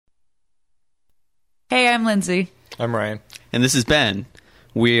Hey, I'm Lindsay. I'm Ryan. And this is Ben.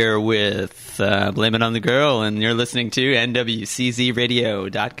 We're with Blame It on the Girl, and you're listening to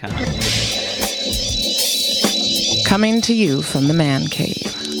NWCZRadio.com. Coming to you from the Man Cave,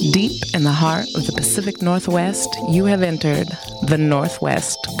 deep in the heart of the Pacific Northwest, you have entered the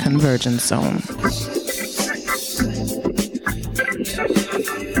Northwest Convergence Zone.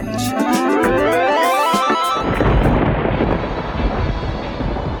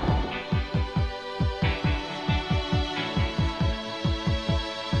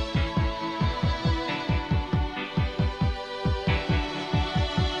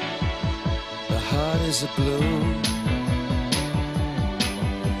 A blue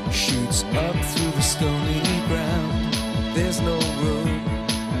shoots up through the stony ground. There's no room,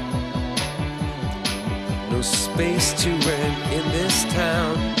 no space to rent in this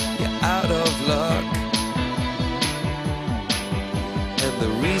town. You're out of luck, and the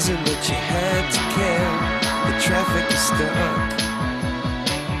reason that you had to care, the traffic is stuck,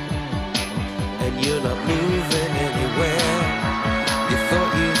 and you're not moving anywhere. You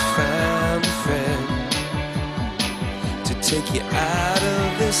thought you found a friend take you out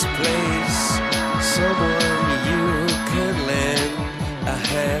of this place, someone you can lend a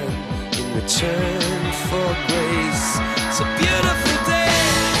hand in return for grace. It's a beautiful day.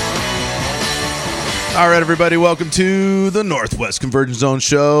 All right, everybody, welcome to the Northwest Convergence Zone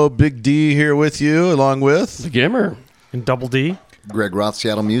Show. Big D here with you, along with The Gimmer and Double D. Greg Roth,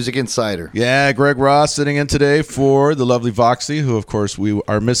 Seattle Music Insider. Yeah, Greg Ross sitting in today for the lovely Voxy, who of course we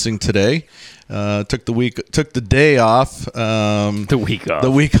are missing today. Took the day off. The week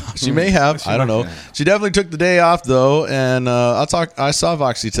off. She may have. I don't know. She definitely took the day off though, and I saw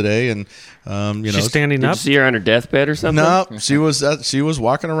Voxy today, and she's standing up. Did you see her on her deathbed or something? No, she was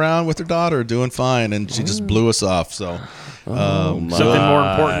walking around with her daughter, doing fine, and she just blew us off. So. Something more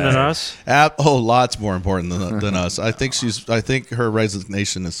important than us? Lots more important than us. I think her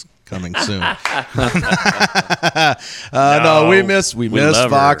resignation is coming soon. No, we miss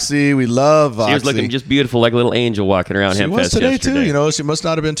Voxy. We love Voxy. She was looking just beautiful, like a little angel walking around Hempfest yesterday. She was today too. She must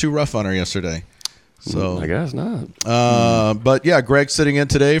not have been too rough on her yesterday. So I guess not. But yeah, Greg's sitting in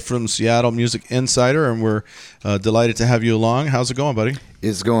today from Seattle Music Insider, and we're delighted to have you along. How's it going, buddy?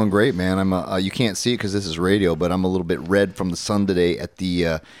 It's going great, man. I'm you can't see it because this is radio, but I'm a little bit red from the sun today at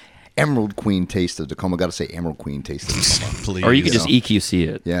the Emerald Queen Taste of Tacoma. Got to say Emerald Queen Taste of Tacoma. Please. Or you could just EQC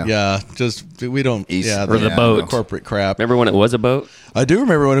it. Yeah. Just we don't. Or the boat. Corporate crap. Remember when it was a boat? I do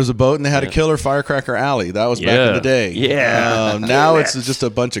remember when it was a boat, and they had a killer Firecracker Alley. That was back in the day. Yeah. Now it's just a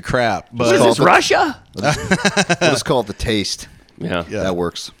bunch of crap. But is this, Russia? We'll just call it the Taste. Yeah. That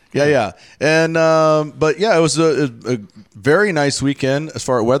works. Yeah. And but yeah, it was a very nice weekend as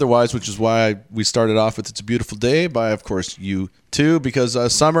far as weather-wise, which is why we started off with "It's a Beautiful Day" by, of course, U2,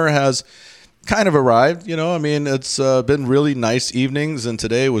 because summer has kind of arrived. It's been really nice evenings, and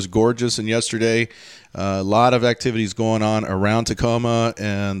today was gorgeous, and yesterday a lot of activities going on around Tacoma,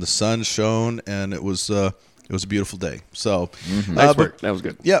 and the sun shone, and it was a beautiful day. So nice work. That was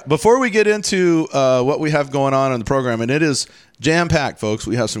good. Yeah. Before we get into what we have going on the program, and it is jam-packed, folks.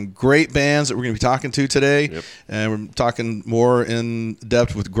 We have some great bands that we're going to be talking to today, and we're talking more in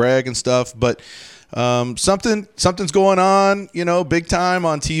depth with Greg and stuff. But something's going on, big time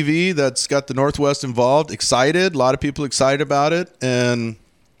on TV that's got the Northwest involved. Excited. A lot of people excited about it, and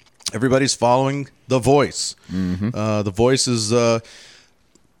everybody's following The Voice. The Voice is, I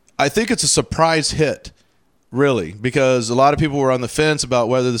think it's a surprise hit. Really, because a lot of people were on the fence about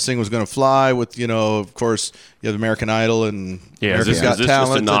whether this thing was going to fly with, of course, you have American Idol and America's Got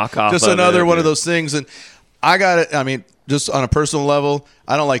Talent. Just another one of those things. And I got it. I mean, just on a personal level,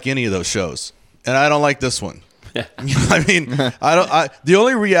 I don't like any of those shows. And I don't like this one. The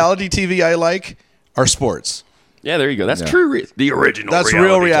only reality TV I like are sports. Yeah, there you go. That's true. The original. That's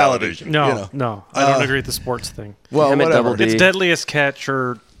real reality. Television. No, I don't agree with the sports thing. Well, whatever. It's Deadliest Catch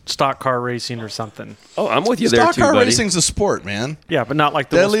or stock car racing or something. Oh, I'm with you there too, buddy. Stock car racing's a sport, man. Yeah, but not like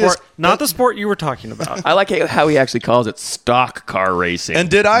the sport. Not the sport you were talking about. I like how he actually calls it stock car racing. And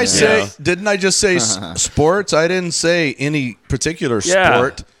didn't I just say sports? I didn't say any particular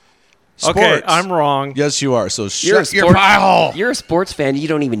sport. Sports. Okay, I'm wrong. Yes, you are. So shut your pie hole. You're a sports fan. You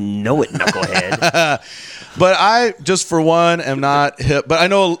don't even know it, knucklehead. But I, just for one, am not hip. But I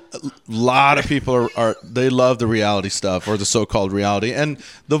know a lot of people they love the reality stuff, or the so-called reality. And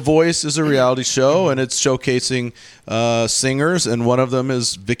The Voice is a reality show, and it's showcasing singers, and one of them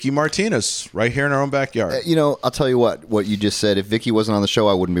is Vicky Martinez, right here in our own backyard. I'll tell you what you just said. If Vicky wasn't on the show,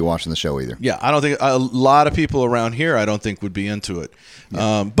 I wouldn't be watching the show either. Yeah, I don't think a lot of people around here, I don't think, would be into it.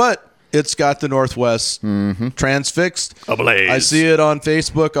 Yeah. But it's got the Northwest transfixed. Ablaze. I see it on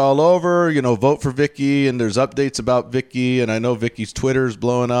Facebook all over. Vote for Vicky, and there's updates about Vicky, and I know Vicky's Twitter's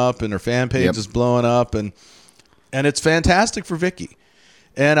blowing up, and her fan page is blowing up, and it's fantastic for Vicky.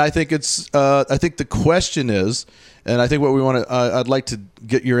 And I think I think the question is, and I think what we want to, I'd like to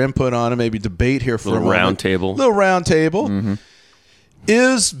get your input on and maybe debate here for a moment. Little round table.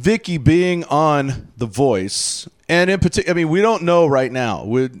 Is Vicky being on The Voice? And in particular, I mean, we don't know right now.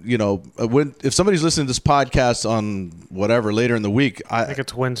 If somebody's listening to this podcast on whatever later in the week, I think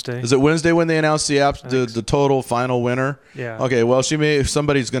it's Wednesday. Is it Wednesday when they announce the total final winner? Yeah. Okay. Well,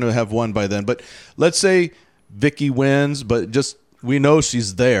 somebody's going to have won by then. But let's say Vicky wins, but we know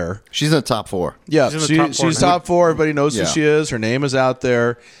she's there. She's in the top 4. Yeah, she's top 4. Everybody knows who she is. Her name is out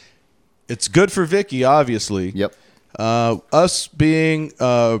there. It's good for Vicky, obviously. Yep. Us being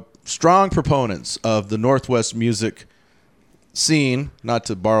strong proponents of the Northwest music scene, not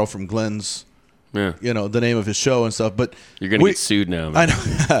to borrow from Glenn's, the name of his show and stuff, but you're going to get sued now, man. I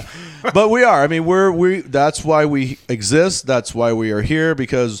know, but we are. I mean, that's why we exist. That's why we are here,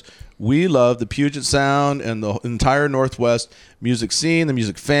 because we love the Puget Sound and the entire Northwest music scene, the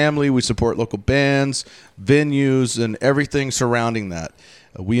music family. We support local bands, venues, and everything surrounding that.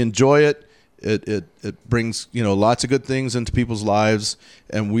 We enjoy it. It brings lots of good things into people's lives,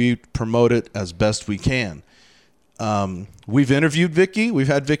 and we promote it as best we can. We've interviewed Vicky. We've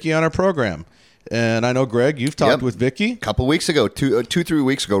had Vicky on our program, and I know, Greg, you've talked with Vicky a couple weeks ago, 3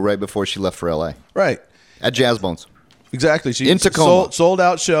 weeks ago, right before she left for LA. Right at Jazz Bones. Exactly. She in Tacoma. Sold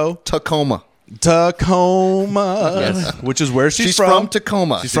out show. Tacoma, yes. Which is where she's from. She's from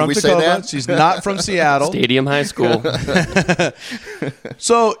Tacoma. She's from Tacoma. Say that? She's not from Seattle. Stadium High School.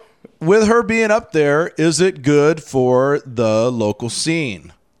 So, with her being up there, is it good for the local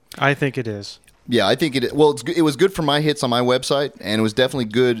scene? I think it is. Yeah, I think it. Well, it was good for my hits on my website, and it was definitely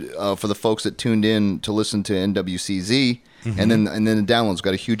good for the folks that tuned in to listen to NWCZ. And then the downloads,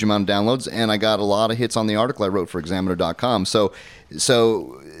 got a huge amount of downloads, and I got a lot of hits on the article I wrote for Examiner.com. So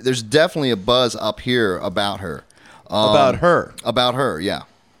there's definitely a buzz up here about her. About her, yeah.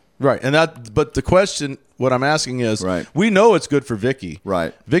 Right, but the question, what I'm asking is, we know it's good for Vicky.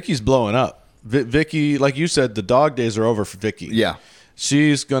 Right. Vicky's blowing up. Vicky, like you said, the dog days are over for Vicky. Yeah.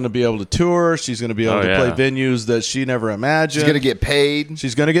 She's going to be able to tour. She's going to be able to play venues that she never imagined. She's going to get paid.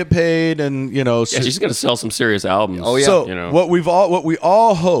 She's going to get paid, and she's going to sell some serious albums. Oh yeah. So what we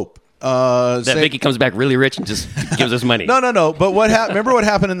all hope that Vicky comes back really rich and just gives us money. No. But remember what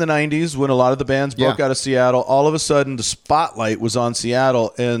happened in the '90s when a lot of the bands broke out of Seattle? All of a sudden, the spotlight was on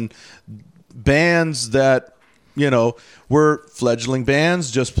Seattle, and bands that were fledgling bands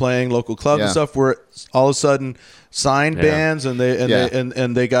just playing local clubs and stuff were all of a sudden signed bands, and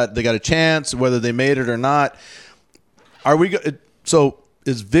they got a chance whether they made it or not. So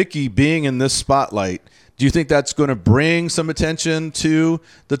is Vicky being in this spotlight? Do you think that's going to bring some attention to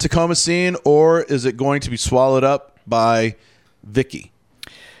the Tacoma scene, or is it going to be swallowed up by Vicky?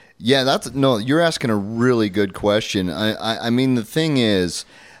 Yeah, you're asking a really good question. I mean, the thing is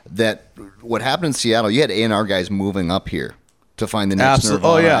that what happened in Seattle, you had A&R guys moving up here to find the next Nirvana.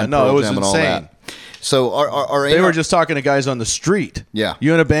 Oh yeah, no, it was and all insane. that. So our they were just talking to guys on the street. Yeah.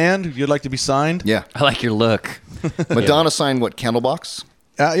 You in a band? You'd like to be signed? Yeah. I like your look. Madonna signed what, Candlebox?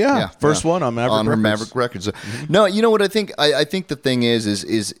 First one on Maverick Records. Her Maverick Records. No, you know what I think? I think the thing is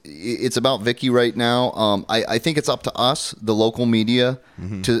it's about Vicky right now. I think it's up to us, the local media,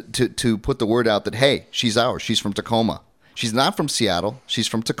 to put the word out that, hey, she's ours. She's from Tacoma. She's not from Seattle. She's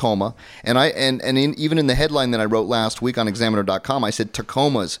from Tacoma. And even in the headline that I wrote last week on Examiner.com, I said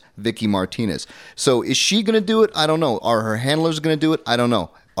Tacoma's Vicky Martinez. So is she going to do it? I don't know. Are her handlers going to do it? I don't know.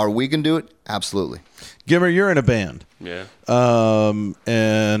 Are we going to do it? Absolutely. Gimmer, you're in a band. Yeah. And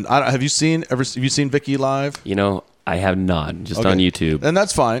have you seen Vicky live? I have not, just on YouTube. And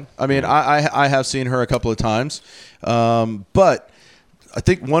that's fine. I mean, I have seen her a couple of times. But I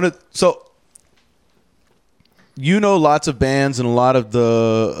think lots of bands and a lot of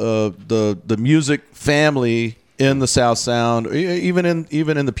the music family in the South Sound, even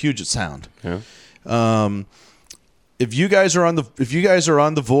in the Puget Sound. Yeah. If you guys are on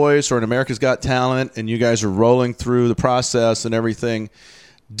The Voice or in America's Got Talent, and you guys are rolling through the process and everything,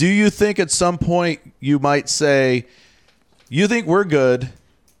 do you think at some point you might say, "You think we're good,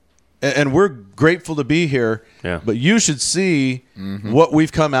 and we're grateful to be here, but you should see what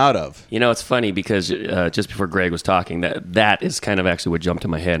we've come out of"? It's funny because just before Greg was talking, that is kind of actually what jumped to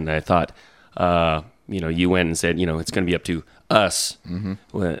my head, and I thought, you went and said, it's going to be up to us.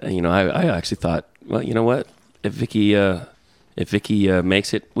 Well, I actually thought, well, you know what? If Vicky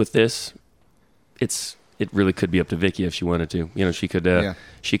makes it with this, it's it really could be up to Vicky if she wanted to. You know, she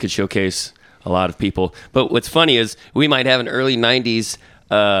could showcase a lot of people. But what's funny is we might have an early 90s,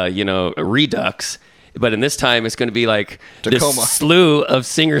 a redux. But in this time, it's going to be like Tacoma. this slew of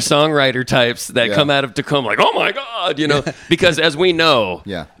singer-songwriter types that come out of Tacoma, like, oh my God, because as we know,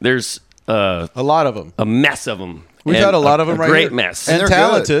 there's a lot of them, a mess of them. We've had a lot of them, right? Great here. mess, and they're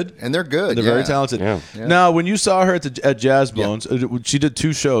talented, good. And they're good. They're very talented. Yeah. Now, when you saw her at Jazz Bones, she did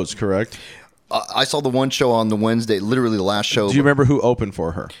 2 shows, correct? I saw the one show on the Wednesday, literally the last show. Do you remember who opened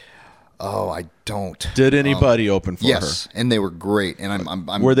for her? Oh, I don't. Did anybody open for her? Yes, and they were great. And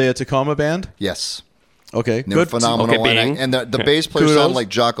I'm Were they a Tacoma band? Yes. Okay, They were phenomenal. Okay, and the bass player Kudos. sounded like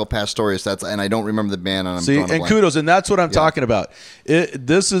Jaco Pastorius. And I don't remember the band. And I'm See, drawing a and blank. kudos, and that's what I'm talking about.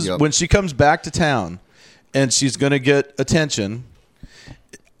 This is when she comes back to town, and she's going to get attention.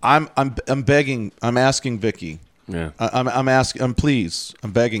 I'm begging. I'm asking Vicky. Yeah. I'm asking. I'm please.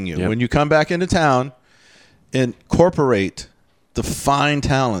 I'm begging you. Yep. When you come back into town, incorporate the fine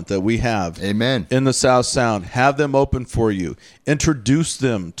talent that we have. Amen. In the South Sound. Have them open for you. Introduce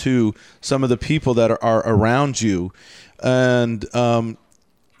them to some of the people that are around you, and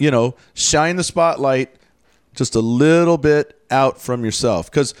shine the spotlight just a little bit out from yourself,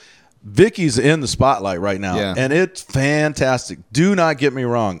 because Vicky's in the spotlight right now, and it's fantastic. Do not get me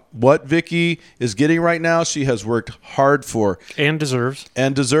wrong. What Vicky is getting right now, she has worked hard for. And deserves.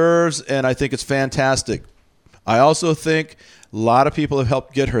 And I think it's fantastic. I also think a lot of people have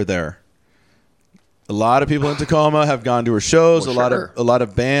helped get her there. A lot of people in Tacoma have gone to her shows. Well, A lot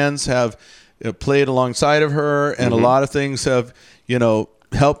of bands have played alongside of her, and a lot of things have,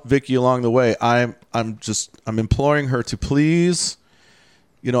 helped Vicky along the way. I'm imploring her to please,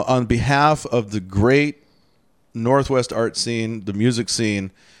 on behalf of the great Northwest art scene, the music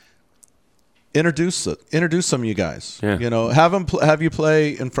scene, introduce some of you guys. Yeah. Have you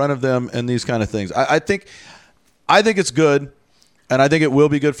play in front of them and these kind of things. I think it's good, and I think it will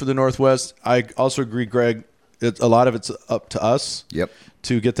be good for the Northwest. I also agree, Greg. A lot of it's up to us. Yep.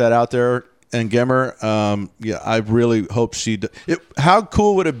 To get that out there. And Gemmer, I really hope how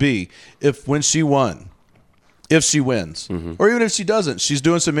cool would it be if when she won, if she wins, or even if she doesn't, she's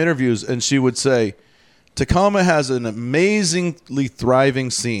doing some interviews and she would say, Tacoma has an amazingly thriving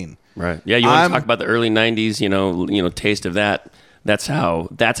scene. Right. Yeah, you want to talk about the early 90s, taste of that. That's how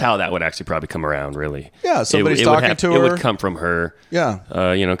that would actually probably come around, really. Yeah, somebody's talking to her. It would come from her. Yeah.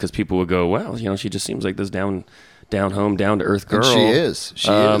 Because people would go, well, she just seems like this down home, down to earth girl. And she is.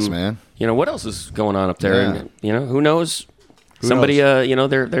 She is, man. What else is going on up there? Yeah. And who knows? Somebody, they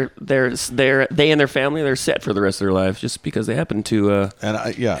and their family, they're set for the rest of their lives just because they happen to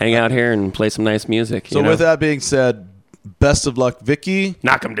hang out here and play some nice music. So with that being said, best of luck, Vicky.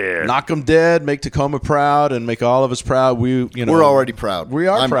 Knock 'em dead. Knock 'em dead. Make Tacoma proud and make all of us proud. We're already proud. We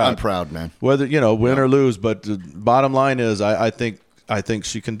are proud. I'm proud, man. Whether win or lose, but the bottom line is, I think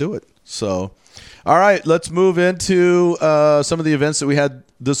she can do it. So, all right, let's move into some of the events that we had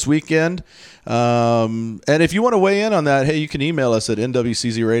this weekend. And if you want to weigh in on that, hey, you can email us at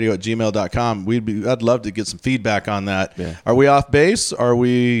nwczradio@gmail.com. I'd love to get some feedback on that. Yeah. Are we off base? Are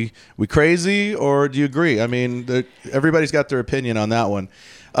we crazy? Or do you agree? I mean, everybody's got their opinion on that one.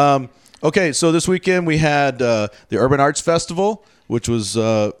 Okay, so this weekend we had the Urban Arts Festival, which was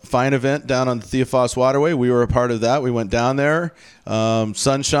a fine event down on the Theophos Waterway. We were a part of that. We went down there.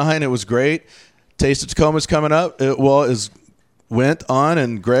 Sunshine. It was great. Taste of Tacoma's coming up. Went on,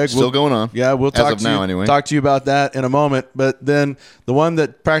 and Greg still going on. Yeah, we'll talk to you about that in a moment. But then the one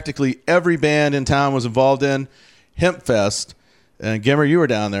that practically every band in town was involved in, Hempfest. And Gemmer, you were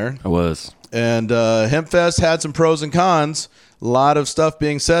down there. I was. And Hempfest had some pros and cons. A lot of stuff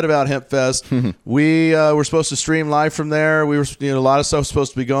being said about Hempfest. We were supposed to stream live from there. We were, a lot of stuff was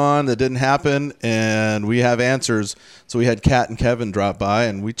supposed to be gone that didn't happen, and we have answers. So we had Kat and Kevin drop by,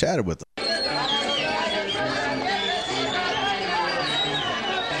 and we chatted with them.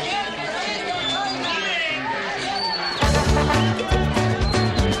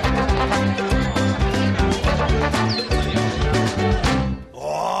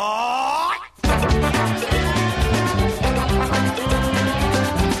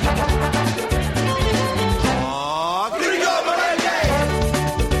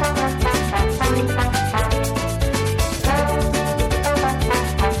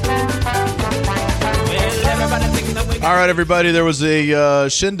 All right, everybody. There was a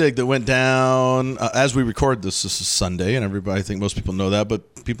shindig that went down as we record this. This is Sunday, and everybody, I think most people know that,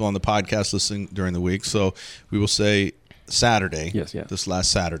 but people on the podcast listening during the week. So we will say Saturday. Yes, yeah. This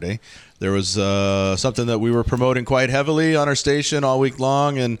last Saturday, there was something that we were promoting quite heavily on our station all week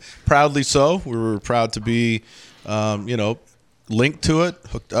long, and proudly so. We were proud to be, linked to it,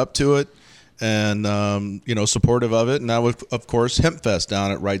 hooked up to it, and supportive of it. And that was, of course, Hempfest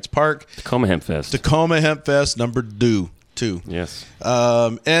down at Wrights Park. Tacoma Hempfest. Tacoma Hempfest number 2. Yes.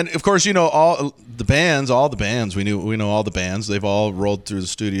 And of course, all the bands. We know all the bands. They've all rolled through the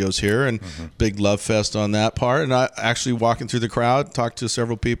studios here, and big love fest on that part. And I actually walking through the crowd, talked to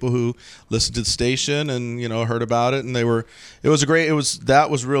several people who listened to the station and heard about it, and that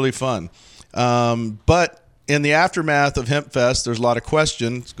was really fun. But in the aftermath of Hempfest, there's a lot of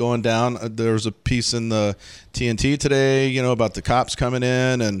questions going down. There was a piece in the TNT today, about the cops coming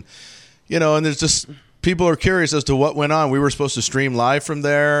in, and there's just. People are curious as to what went on. We were supposed to stream live from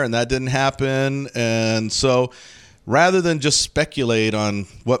there, and that didn't happen. And so rather than just speculate on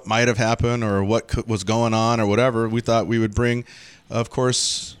what might have happened or what was going on or whatever, we thought we would bring, of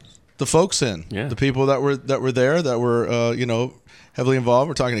course, the folks in, the people that were there, that were, heavily involved.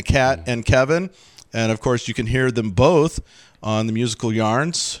 We're talking to Kat and Kevin. And, of course, you can hear them both on the Musical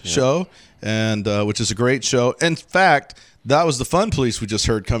Yarns show, and which is a great show. In fact, that was the Fun Police we just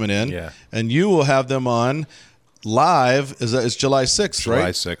heard coming in. Yeah. And you will have them on live. It's July 6th, right?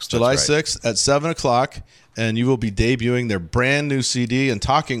 July 6th. July that's right. 6th at 7 o'clock. And you will be debuting their brand new CD and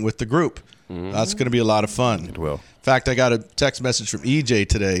talking with the group. That's going to be a lot of fun. It will. In fact, I got a text message from EJ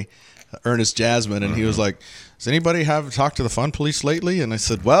today, Ernest Jasmine, and he was like, does anybody have talked to the Fun Police lately? And I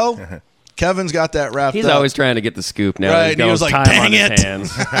said, well, Kevin's got that wrapped up. He's always trying to get the scoop now. Right, and he was like, time dang on his it.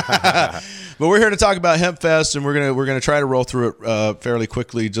 hands. But we're here to talk about Hempfest, and we're gonna try to roll through it fairly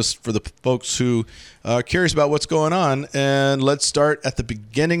quickly, just for the folks who are curious about what's going on. And let's start at the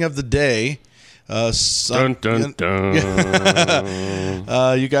beginning of the day. Dun, dun, dun.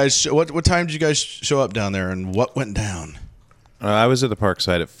 You guys, what time did you guys show up down there, and what went down? I was at the park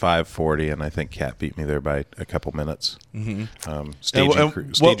site at 5:40, and I think Kat beat me there by a couple minutes.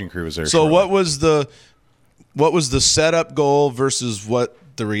 Staging crew was there. So shortly. what was the setup goal versus what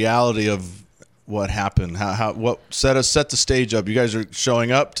the reality of what happened? What set the stage up? You guys are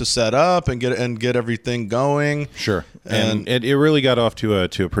showing up to set up and get everything going. Sure, and it really got off to a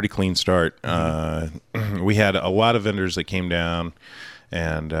pretty clean start. We had a lot of vendors that came down,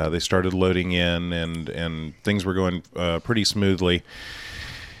 and they started loading in, and things were going pretty smoothly.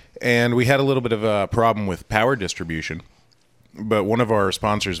 And we had a little bit of a problem with power distribution, but one of our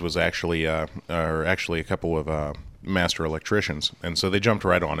sponsors was actually a couple of master electricians, and so they jumped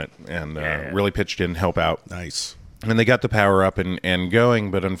right on it and really pitched in to help out. Nice. And they got the power up and going,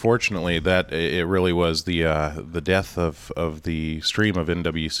 but unfortunately, that it really was the death of the stream of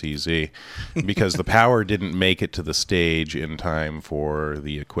NWCZ, because the power didn't make it to the stage in time for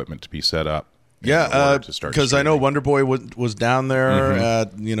the equipment to be set up. Yeah, because I know Wonder Boy was down there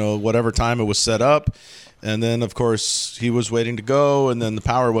at whatever time it was set up. And then, of course, he was waiting to go, and then the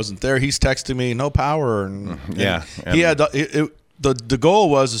power wasn't there. He's texting me, no power. And he had the goal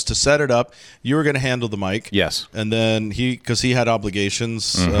was to set it up. You were going to handle the mic. Yes. And then because he had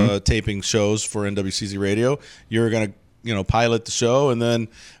obligations taping shows for NWCZ Radio, you were going to pilot the show, and then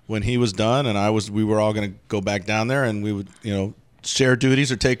when he was done, and we were all going to go back down there, and we would share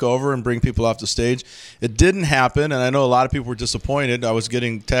duties or take over and bring people off the stage. It didn't happen, and I know a lot of people were disappointed. I was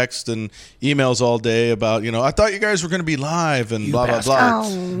getting texts and emails all day about, I thought you guys were going to be live and blah, blah, blah.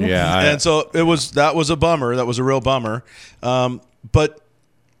 Yeah. And so that was a bummer. That was a real bummer. But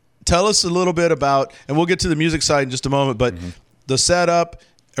tell us a little bit about, and we'll get to the music side in just a moment, but the setup,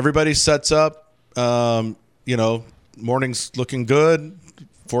 everybody sets up, morning's looking good.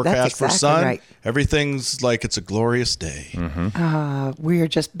 Forecast for sun. Right. Everything's like it's a glorious day. We are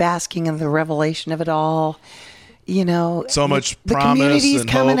just basking in the revelation of it all. So much the promise community's and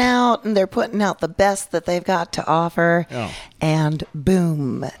coming hope. out, and they're putting out the best that they've got to offer. Yeah. And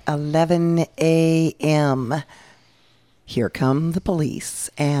boom, 11 a.m. Here come the police,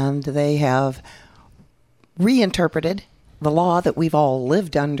 and they have reinterpreted the law that we've all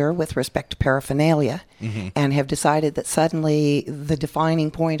lived under with respect to paraphernalia, and have decided that suddenly the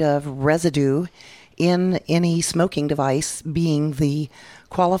defining point of residue in any smoking device being the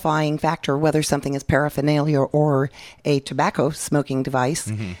qualifying factor, whether something is paraphernalia or a tobacco smoking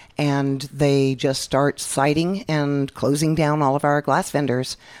device, and they just start citing and closing down all of our glass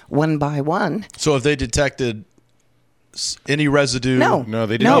vendors one by one. So if they detected any residue? No,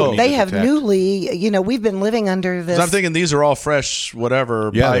 they didn't. No, they have newly. We've been living under this. I'm thinking these are all fresh, whatever.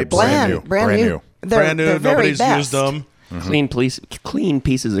 Yeah, pipes. brand new. Brand new. They're Nobody's very used best. them. Clean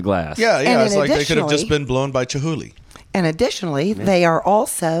pieces of glass. Yeah. And It's like they could have additionally- just been blown by Chihuly. And additionally, they are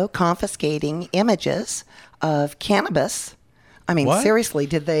also confiscating images of cannabis. I mean, What? seriously,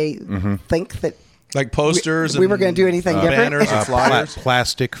 did they think that Like posters. We were going to do anything different. Banners and flyers.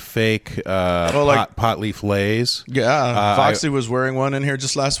 Plastic fake pot leaf lays. Yeah, Foxy was wearing one in here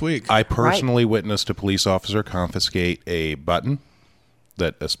just last week. I personally witnessed a police officer confiscate a button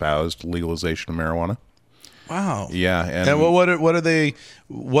that espoused legalization of marijuana. Wow. Yeah, and what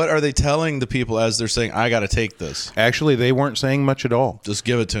are they telling the people as they're saying, I got to take this? Actually, they weren't saying much at all. Just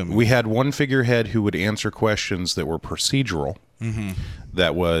give it to me. We had one figurehead who would answer questions that were procedural. Mm-hmm.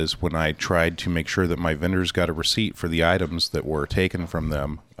 That was when I tried to make sure that my vendors got a receipt for the items that were taken from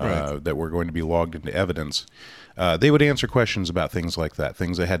them, that were going to be logged into evidence. They would answer questions about things like that,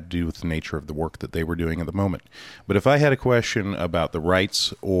 things that had to do with the nature of the work that they were doing at the moment. But if I had a question about the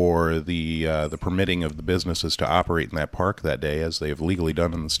rights or the permitting of the businesses to operate in that park that day, as they have legally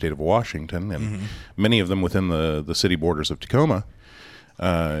done in the state of Washington, and many of them within the city borders of Tacoma,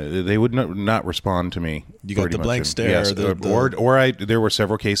 they would not respond to me. You got the blank stare. Yes, there were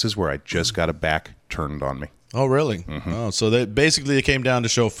several cases where I just got a back turned on me. Oh, really? Mm-hmm. Oh, so they came down to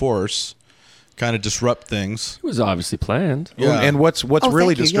show force, kind of disrupt things. It was obviously planned. Yeah. And what's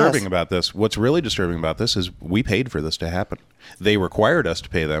really disturbing about this? What's really disturbing about this is we paid for this to happen. They required us to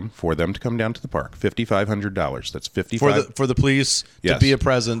pay them for them to come down to the park. $5,500. That's $55 for the police to be a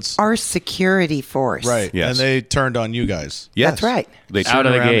presence. Our security force, right? Yes. And they turned on you guys. Yes. That's right. They Out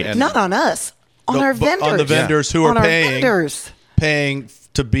of the gate. and Not on us. On our vendors. On the vendors who are vendors. paying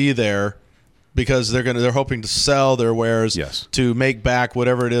to be there. Because they're hoping to sell their wares to make back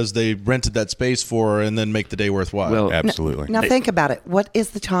whatever it is they rented that space for, and then make the day worthwhile. Well, absolutely. Now think about it. What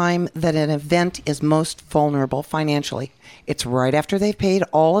is the time that an event is most vulnerable financially? It's right after they've paid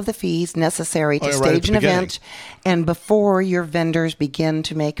all of the fees necessary to stage an event, and before your vendors begin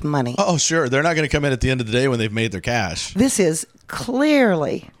to make money. Oh, sure. They're not going to come in at the end of the day when they've made their cash. This is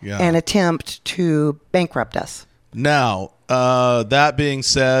clearly an attempt to bankrupt us. Now, that being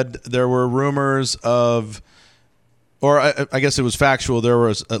said, there were rumors of, or I guess it was factual, there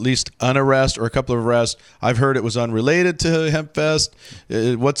was at least an arrest or a couple of arrests. I've heard it was unrelated to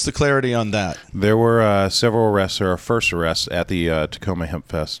Hempfest. What's the clarity on that? There were several arrests, or a first arrest at the Tacoma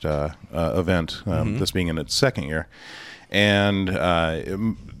Hempfest event, this being in its second year. And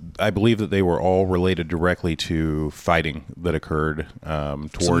I believe that they were all related directly to fighting that occurred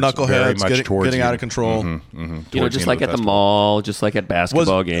towards some knuckleheads getting out of control. Just like at the mall, just like at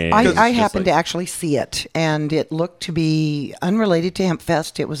basketball games. I happened to actually see it, and it looked to be unrelated to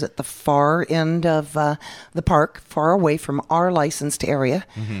Hempfest. It was at the far end of the park, far away from our licensed area.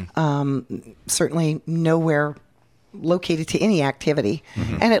 Certainly nowhere located to any activity,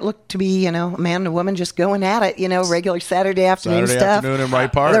 and it looked to be, a man and a woman just going at it, regular Saturday afternoon stuff. Afternoon in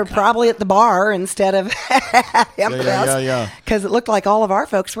Wright Park. They're probably at the bar instead of Hempfest. Yeah. Because it looked like all of our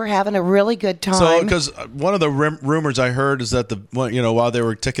folks were having a really good time. So, because one of the rumors I heard is that while they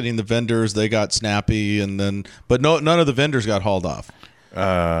were ticketing the vendors, they got snappy, but none of the vendors got hauled off.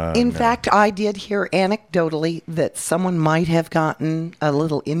 In fact, I did hear anecdotally that someone might have gotten a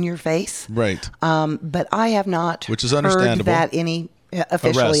little in your face. Right. But I have not Which is heard understandable. that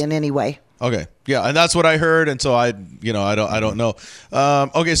officially Arrest. in any way. Okay. Yeah, and that's what I heard, and so I don't know.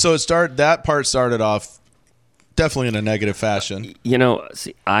 Okay, so that part started off definitely in a negative fashion.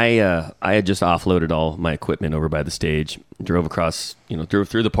 I had just offloaded all my equipment over by the stage, drove across, drove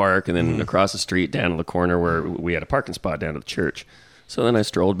through the park, and then across the street down to the corner where we had a parking spot down to the church. So then I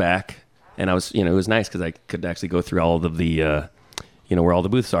strolled back, and I was, it was nice because I could actually go through all of the, where all the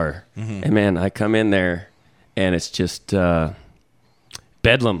booths are. And man, I come in there, and it's just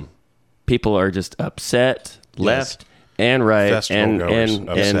bedlam. People are just upset, left and right, Festival goers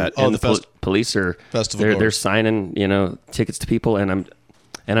upset. And the police are they're signing, tickets to people, and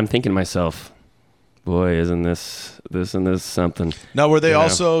I'm thinking to myself, boy, isn't this something? Now, were they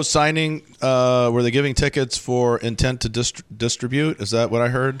also signing? Were they giving tickets for intent to distribute? Is that what I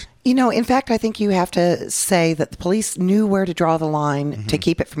heard? In fact, I think you have to say that the police knew where to draw the line to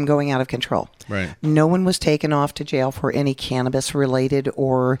keep it from going out of control. Right. No one was taken off to jail for any cannabis-related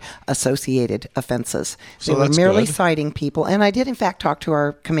or associated offenses. So they were that's merely good. citing people. And I did, in fact, talk to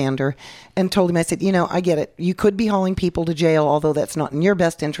our commander and told him, I said, I get it. You could be hauling people to jail, although that's not in your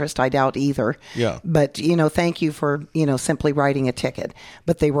best interest, I doubt either. Yeah. But, thank you for, simply writing a ticket.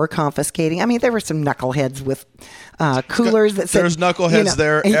 But they were confiscating. I mean, there were some knuckleheads with coolers that said... There's knuckleheads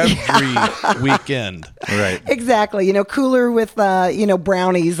there every weekend. Right. Exactly. Cooler with,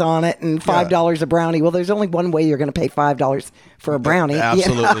 brownies on it and $5 a brownie. Well, there's only one way you're going to pay $5 for a brownie.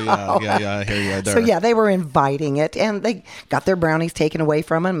 Absolutely. Yeah, I hear you there. So, yeah, they were inviting it, and they got their brownies taken away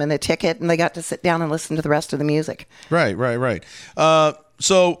from them and a ticket, and they got to sit down and listen to the rest of the music. Right.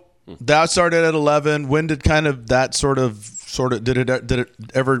 So That started at 11. When did kind of that sort of did it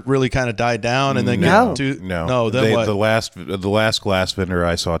ever really kind of die down and then No. get to No. Then what? The last glass vendor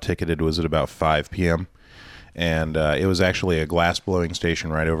I saw ticketed was at about 5 p.m. And it was actually a glass blowing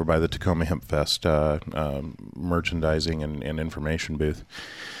station right over by the Tacoma Hempfest merchandising and information booth.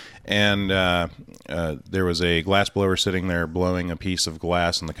 And there was a glass blower sitting there blowing a piece of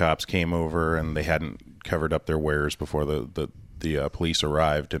glass, and the cops came over, and they hadn't covered up their wares before the police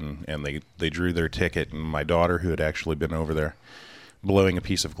arrived, and they drew their ticket. And my daughter, who had actually been over there blowing a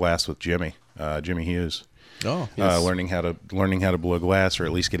piece of glass with Jimmy Hughes, learning how to blow glass, or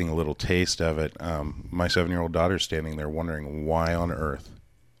at least getting a little taste of it. My 7-year-old daughter's standing there wondering why on earth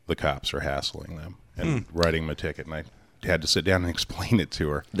the cops are hassling them and writing them a ticket, and I had to sit down and explain it to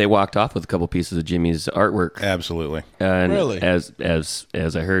her. They walked off with a couple pieces of Jimmy's artwork. Absolutely. And Really? as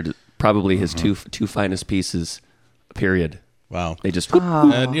I heard, probably his two finest pieces. Period. Wow. They just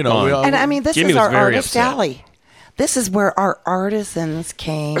And we all, And I mean, this Jimmy is was our very artist upset. alley. This is where our artisans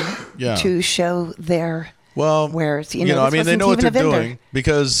came Yeah. to show their wares. I this mean, they wasn't know what even they're a vendor. doing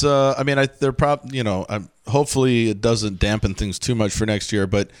because they're hopefully it doesn't dampen things too much for next year.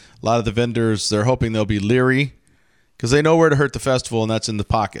 But a lot of the vendors, they're hoping they'll be leery because they know where to hurt the festival, and that's in the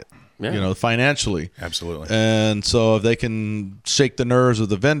pocket. Yeah. Financially. Absolutely. And so if they can shake the nerves of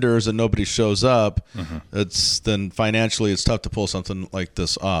the vendors and nobody shows up, then financially it's tough to pull something like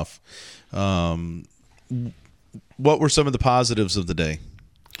this off. What were some of the positives of the day?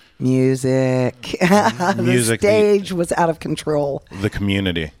 Music. The Music, stage was out of control. The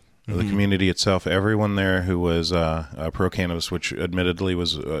community. The community itself, everyone there who was pro-cannabis, which admittedly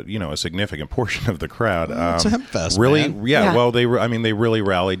was a significant portion of the crowd. It's a Hempfest, really, man. yeah. Well, they really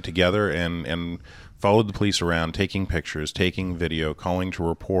rallied together and followed the police around, taking pictures, taking video, calling to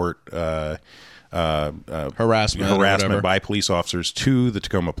report harassment by police officers to the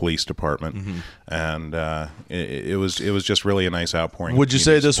Tacoma Police Department, and it was just really a nice outpouring. Would you of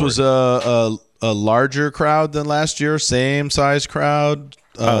say community this was support. a larger crowd than last year? Same size crowd?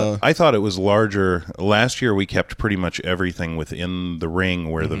 I thought it was larger. Last year we kept pretty much everything within the ring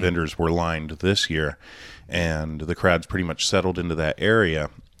where the vendors were lined this year, and the crowds pretty much settled into that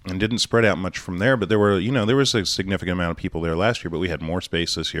area and didn't spread out much from there. But there was a significant amount of people there last year, but we had more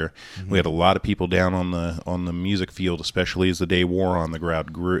space this year. We had a lot of people down on the music field, especially as the day wore on. The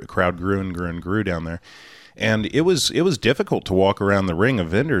crowd grew and grew and grew down there. And it was difficult to walk around the ring of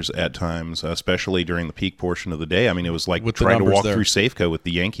vendors at times, especially during the peak portion of the day. I mean, it was like With the trying to numbers walk there. through Safeco with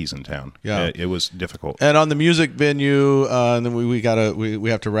the Yankees in town. Yeah. It was difficult. And on the music venue, and then we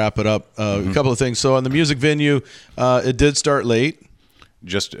have to wrap it up. A couple of things. So on the music venue, it did start late.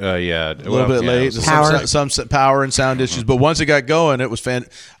 Just A little bit late. Some power and sound issues, but once it got going, it was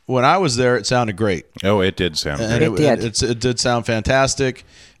when I was there, it sounded great. Oh, it did sound And great. it did sound fantastic.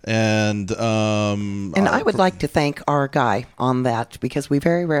 And I would like to thank our guy on that because we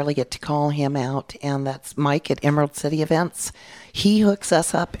very rarely get to call him out, and that's Mike at Emerald City Events. He hooks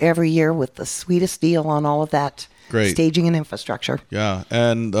us up every year with the sweetest deal on all of that staging and infrastructure. Yeah,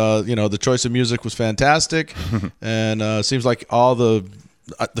 and the choice of music was fantastic, and seems like all the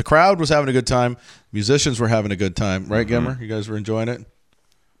crowd was having a good time. Musicians were having a good time, right, Gemmer? You guys were enjoying it.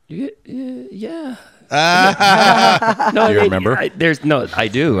 Yeah. Do you remember? I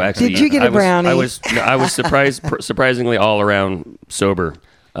do actually. Did you get a brownie? I was surprisingly all around sober,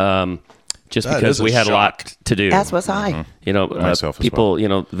 just That because is a we had a shock. lot to do. As was I. Myself as people,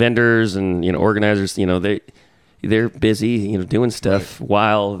 vendors and organizers, they're busy, doing stuff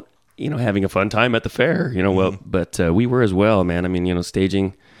while having a fun time at the fair. But we were as well, man. I mean,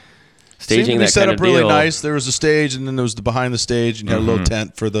 staging Seemed to be that set kind up of really deal. nice. There was a stage, and then there was the behind the stage, and you had a little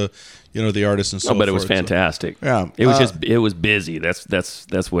tent for the the artists and so forth. But it was fantastic. Yeah. It was it was busy. That's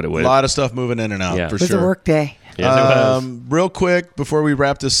what it was. A lot of stuff moving in and out, Yeah. for It was sure. a work day. Yes, it was. Real quick before we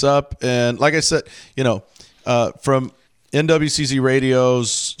wrap this up, and like I said, from NWCZ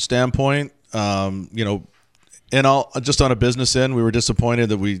Radio's standpoint, and all just on a business end, we were disappointed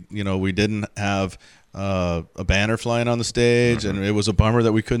that we didn't have a banner flying on the stage, and it was a bummer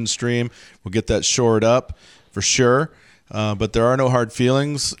that we couldn't stream. We'll get that shored up for sure. But there are no hard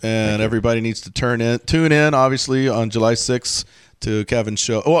feelings, and everybody needs to tune in, obviously, on July 6th to Kevin's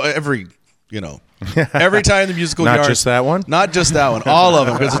show. Well, every time the musical Not yard, just that one? not just that one, all of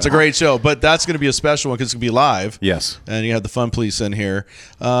them, because it's a great show. But that's going to be a special one because it's going to be live. Yes. And you have the Fun Police in here.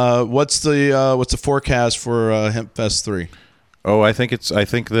 What's the forecast for Hempfest 3? Oh, I think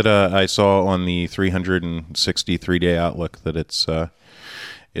that I saw on the 363-day outlook that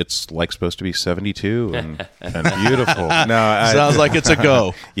it's like supposed to be 72 and beautiful. No, Sounds like it's a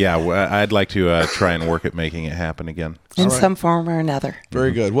go. Yeah, I'd like to try and work at making it happen again. In some form or another.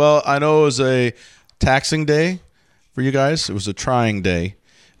 Very good. Well, I know it was a taxing day for you guys. It was a trying day,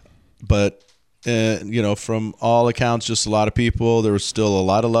 but from all accounts, just a lot of people. There was still a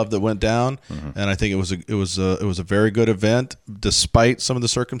lot of love that went down, and I think it was a very good event despite some of the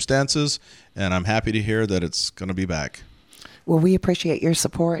circumstances. And I'm happy to hear that it's going to be back. Well, we appreciate your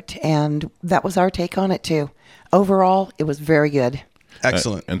support, and that was our take on it too. Overall, it was very good.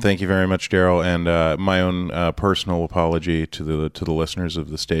 Excellent. And thank you very much, Daryl. And my own personal apology to the listeners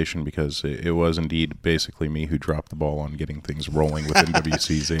of the station, because it was indeed basically me who dropped the ball on getting things rolling within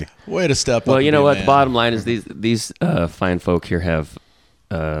WCZ. Way to step up. Well, you know what? Man. The bottom line is these fine folk here have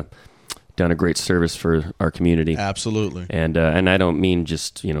done a great service for our community. Absolutely. And I don't mean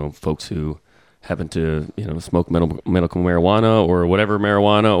just folks who happen to smoke medical marijuana or whatever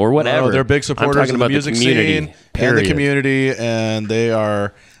marijuana or whatever. Oh, they're big supporters of the music scene and the community, and they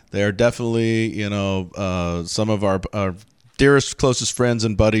are definitely some of our dearest, closest friends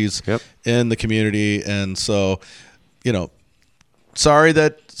and buddies in the community. And so, sorry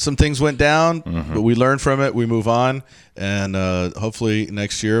that some things went down, but we learned from it. We move on, and hopefully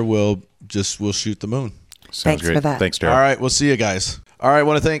next year we'll shoot the moon. Sounds Thanks great. for that. Thanks, Daryl. All right, we'll see you guys. All right, I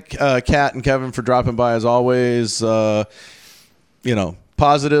want to thank Kat and Kevin for dropping by as always.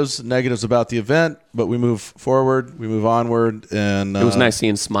 Positives, negatives about the event, but we move forward, we move onward, and it was nice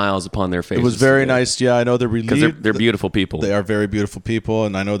seeing smiles upon their faces. It was very nice. Yeah, I know they're relieved. Because they're beautiful people. They are very beautiful people,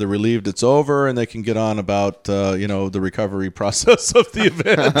 and I know they're relieved it's over, and they can get on about the recovery process of the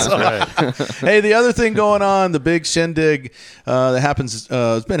event. Hey, the other thing going on, the big shindig that happens,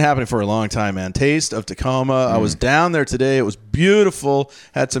 it's been happening for a long time, man. Taste of Tacoma. I was down there today. It was beautiful.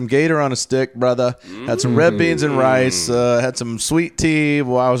 Had some gator on a stick, brother. Had some red beans and rice. Had some sweet tea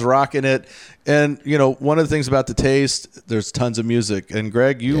while I was rocking it. And, one of the things about the Taste, there's tons of music. And,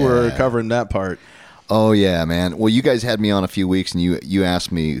 Greg, you were covering that part. Oh, yeah, man. Well, you guys had me on a few weeks, and you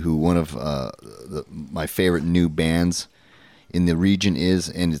asked me who one of my favorite new bands in the region is,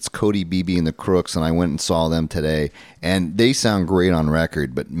 and it's Cody Beebe and the Crooks, and I went and saw them today. And they sound great on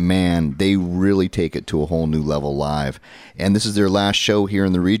record, but, man, they really take it to a whole new level live. And this is their last show here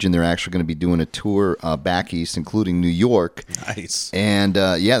in the region. They're actually going to be doing a tour back east, including New York. Nice. And,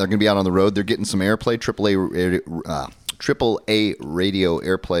 they're going to be out on the road. They're getting some airplay, AAA radio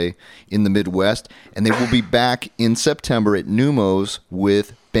airplay in the Midwest. And they will be back in September at Numos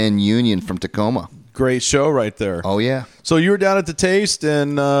with Ben Union from Tacoma. Great show right there. Oh, yeah. So you were down at the Taste,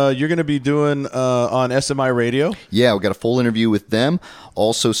 and you're going to be doing on SMI Radio? Yeah, we got a full interview with them.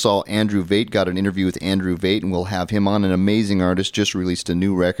 Also saw Andrew Vate, got an interview with Andrew Vate, and we'll have him on. An amazing artist, just released a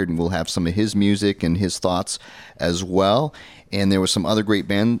new record, and we'll have some of his music and his thoughts as well. And there was some other great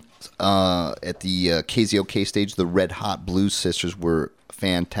bands at the KZOK stage. The Red Hot Blues Sisters were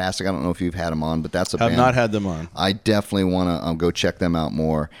fantastic. I don't know if you've had them on, but that's a band. Have not had them on. I definitely want to go check them out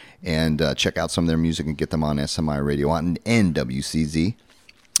more and check out some of their music and get them on SMI Radio on NWCZ.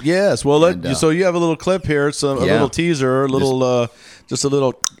 Yes. Well, so you have a little clip here, a little teaser, just a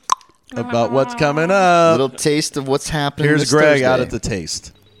little about what's coming up. A little taste of what's happening. Here's this Greg Thursday. out at the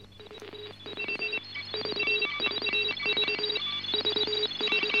Taste.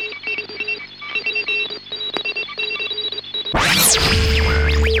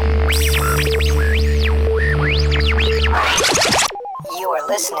 You are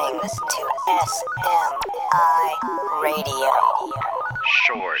listening to SMI Radio.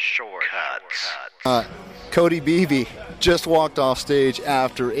 Shortcuts. Cody Beebe just walked off stage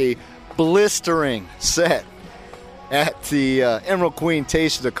after a blistering set at the Emerald Queen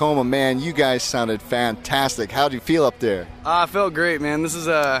Taste of Tacoma. Man, you guys sounded fantastic. How do you feel up there? I felt great, man. This is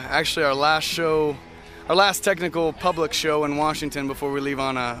actually our last show, our last technical public show in Washington before we leave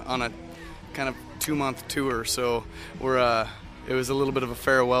on a kind of 2-month tour. So it was a little bit of a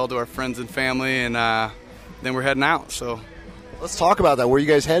farewell to our friends and family, and then we're heading out. So let's talk about that. Where are you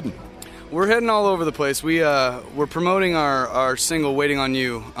guys heading? We're heading all over the place. We're promoting our single "Waiting on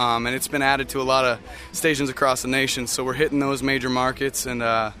You," and it's been added to a lot of stations across the nation. So we're hitting those major markets, and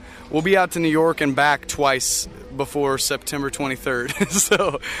we'll be out to New York and back twice before September 23rd.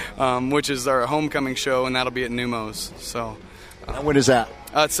 So, which is our homecoming show, and that'll be at Numos. So, and when is that?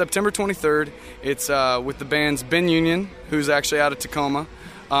 It's September 23rd. It's with the bands Ben Union, who's actually out of Tacoma,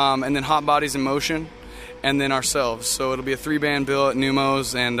 and then Hot Bodies in Motion, and then ourselves. So it'll be a 3-band bill at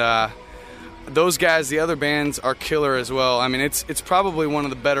Numos, and those guys, the other bands, are killer as well. I mean, it's probably one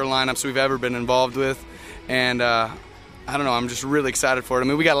of the better lineups we've ever been involved with, and I don't know, I'm just really excited for it. I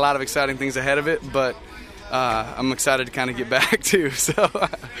mean, we got a lot of exciting things ahead of it, but I'm excited to kind of get back too. So,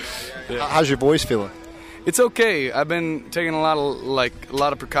 How's your voice feeling? It's okay. I've been taking a lot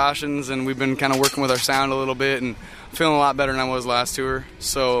of precautions, and we've been kind of working with our sound a little bit, and feeling a lot better than I was last tour.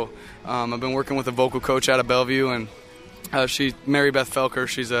 So I've been working with a vocal coach out of Bellevue, and Mary Beth Felker.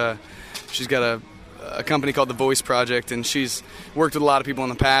 She's got a company called The Voice Project, and she's worked with a lot of people in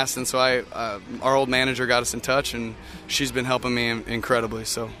the past. And so our old manager got us in touch, and she's been helping me incredibly.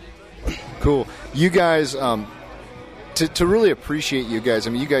 So cool. You guys. To really appreciate you guys,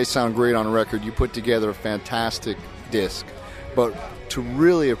 I mean, you guys sound great on a record. You put together a fantastic disc. But to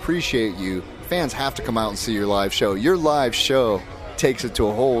really appreciate you, fans have to come out and see your live show. Your live show takes it to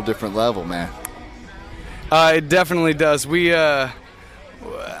a whole different level, man. It definitely does. I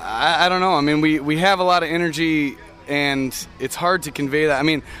don't know. I mean, we have a lot of energy, and it's hard to convey that. I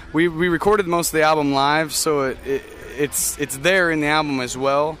mean, we recorded most of the album live, so it's there in the album as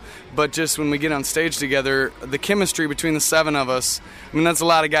well. But just when we get on stage together, the chemistry between the 7 of us, I mean, that's a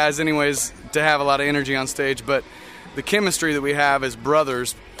lot of guys anyways to have a lot of energy on stage, but the chemistry that we have as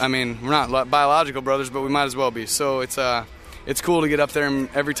brothers, I mean, we're not biological brothers, but we might as well be. So it's cool to get up there, and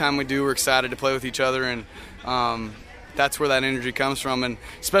every time we do, we're excited to play with each other, and that's where that energy comes from. And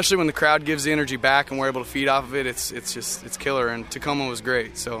especially when the crowd gives the energy back and we're able to feed off of it, it's killer. And Tacoma was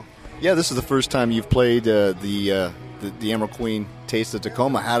great. So yeah, this is the first time you've played the Emerald Queen Taste of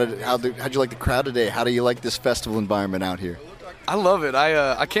Tacoma. How'd you like the crowd today? How do you like this festival environment out here? I love it.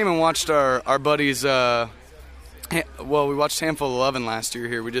 I came and watched our buddies. We watched Handful of 11 last year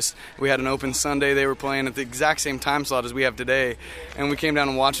here. We had an open Sunday. They were playing at the exact same time slot as we have today, and we came down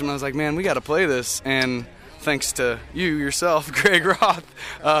and watched them. I was like, man, we got to play this. And thanks to you yourself, Greg Roth,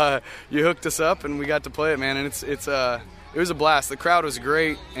 you hooked us up, and we got to play it, man. And it was a blast. The crowd was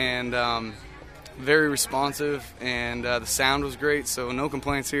great, and very responsive, and the sound was great, so no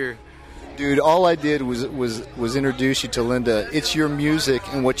complaints here. Dude, all I did was introduce you to Linda. It's your music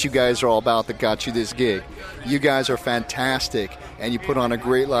and what you guys are all about that got you this gig. You guys are fantastic, and you put on a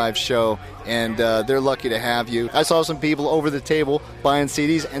great live show, and they're lucky to have you. I saw some people over the table buying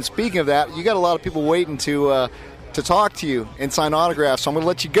CDs, and speaking of that, you got a lot of people waiting to talk to you and sign autographs, so I'm going to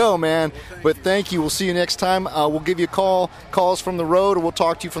let you go, man. But thank you. We'll see you next time. We'll give you calls from the road, or we'll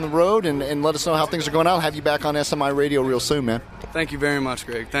talk to you from the road and let us know how things are going out. I'll have you back on SMI Radio real soon, man. Thank you very much,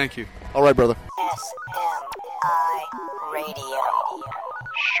 Greg. Thank you. All right, brother. SMI Radio.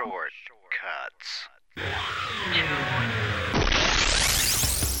 Shortcuts.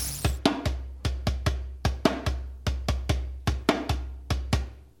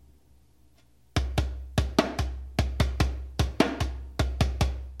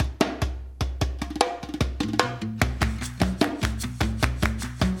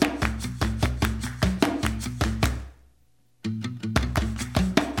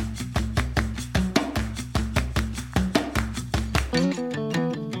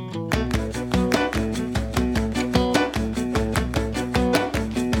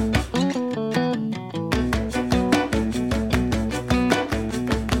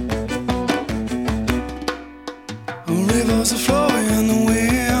 Rivers are flowing, the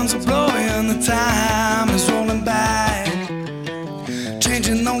winds are blowing, the time is rolling by.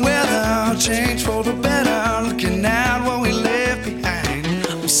 Changing the weather, change for the better, looking at what we left behind.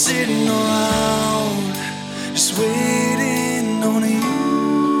 I'm sitting around, just waiting on you.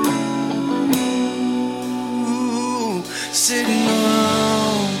 Sitting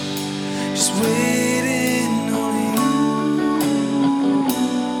around, just waiting on you.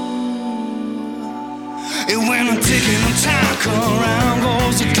 And when I'm ticking on time, come around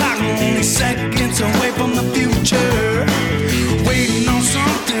goes the clock, only seconds away from the future. Waiting on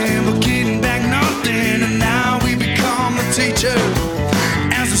something, but getting back nothing, and now we become the teacher.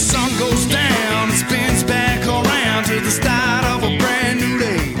 As the sun goes down, it spins back around to the start of a brand new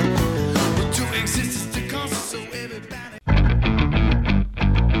day. But to exist is to come, so everybody.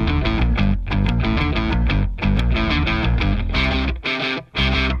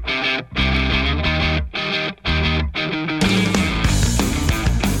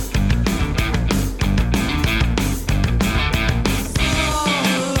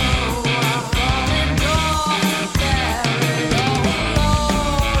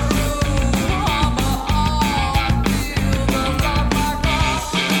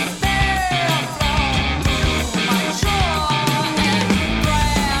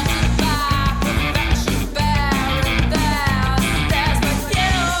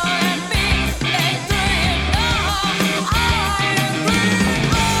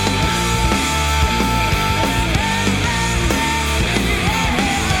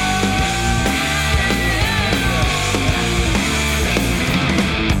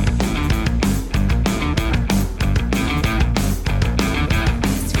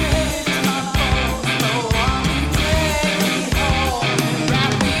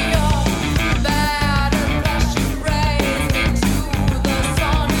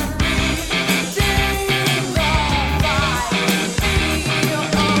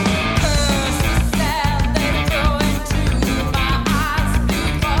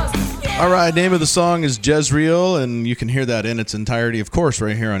 All right, name of the song is Jezreel, and you can hear that in its entirety, of course,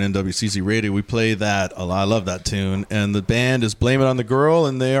 right here on NWCZ Radio. We play that a lot. I love that tune. And the band is Blame It on the Girl,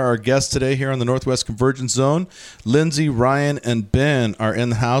 and they are our guests today here on the Northwest Convergence Zone. Lindsay, Ryan, and Ben are in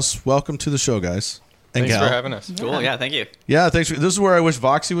the house. Welcome to the show, guys. And Thanks gal. for having us. Cool. Yeah, thank you. Yeah, thanks. This is where I wish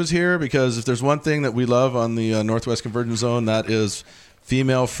Voxy was here, because if there's one thing that we love on the Northwest Convergence Zone, that is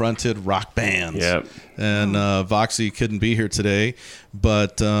female-fronted rock bands. Yep. And Voxy couldn't be here today,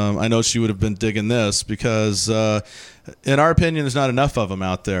 but I know she would have been digging this because, in our opinion, there's not enough of them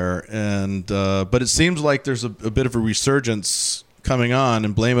out there. And but it seems like there's a bit of a resurgence coming on,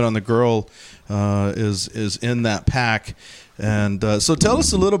 and Blame It on the Girl is in that pack. And so tell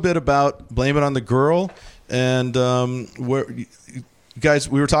us a little bit about Blame It on the Girl, and where. Guys,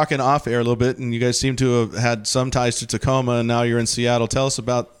 we were talking off air a little bit, and you guys seem to have had some ties to Tacoma, and now you're in Seattle. Tell us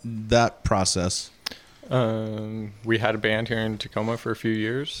about that process. We had a band here in Tacoma for a few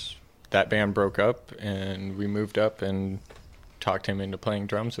years. That band broke up, and we moved up and talked him into playing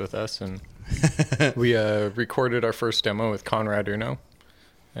drums with us. And we recorded our first demo with Conrad Uno.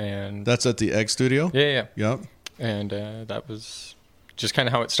 And that's at the Egg Studio? Yeah. Yep. And that was just kind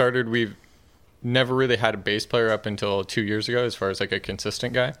of how it started. We've never really had a bass player up until 2 years ago, as far as like a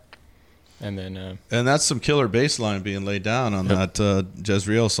consistent guy. And then and that's some killer bass line being laid down on that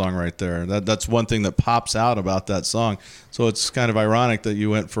Jezreel song right there. That's one thing that pops out about that song. So it's kind of ironic that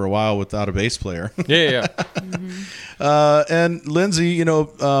you went for a while without a bass player. Yeah. And Lindsay, you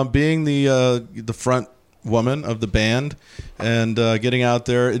know, being the front woman of the band and getting out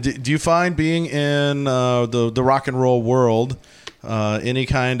there, do you find being in the rock and roll world any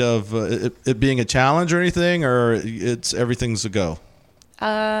kind of it being a challenge or anything, or everything's a go?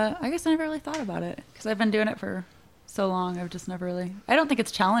 I guess I never really thought about it because I've been doing it for so long. I've just never really. I don't think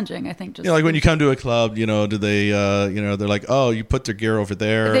it's challenging. I think just like when you come to a club, do they they're like, oh, you put their gear over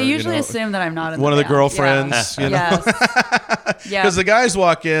there. They usually assume that I'm not in one the of the band. girlfriends. Yeah. Yes. Yeah. Because the guys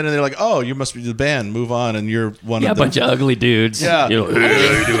walk in and they're like, oh, you must be the band. Move on, and you're one of a bunch of ugly dudes. Yeah. Hey, how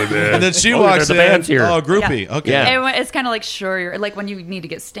you doing, man? And then she walks in. Band's here. Oh, groupie. Yeah. Okay. Yeah. It's kind of like, sure, you're like when you need to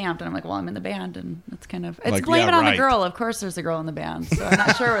get stamped, and I'm like, well, I'm in the band, and it's kind of like, Blame It on the Girl. Of course, there's a girl in the band, so I'm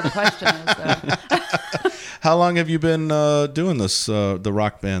not sure where the question is. So. How long have you been doing this, the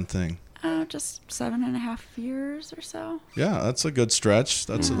rock band thing? Just 7.5 years or so. Yeah, that's a good stretch.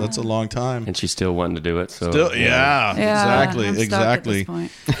 That's a long time. And she's still wanting to do it. So exactly. I'm stuck at this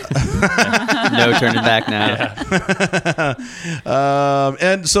point. No turning back now. Yeah.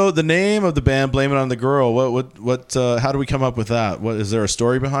 And so the name of the band, Blame It on the Girl. What? How do we come up with that? What is there a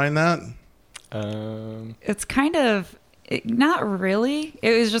story behind that? It's kind of. Not really.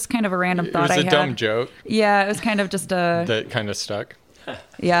 It was just kind of a random thought I had. It was a dumb joke. Yeah, it was kind of just a... That kind of stuck.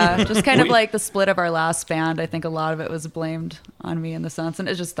 Yeah, just kind of like the split of our last band. I think a lot of it was blamed on me in the sense. And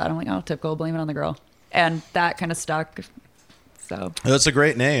it just thought, I'm like, oh, typical, blame it on the girl. And that kind of stuck. So that's a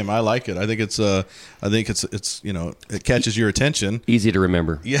great name. I like it. I think it's it catches your attention. Easy to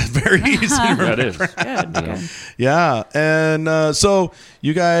remember. Yeah, very easy to remember. That is. Good. Yeah, and so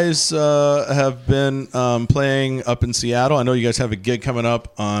you guys have been playing up in Seattle. I know you guys have a gig coming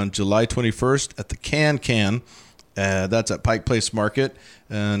up on July 21st at the Can. That's at Pike Place Market,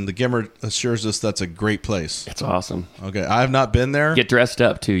 and the Gimmer assures us that's a great place. It's awesome. Okay, I have not been there. Get dressed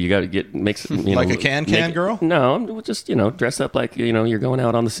up too. You got to like a can girl. No, just dress up like you're going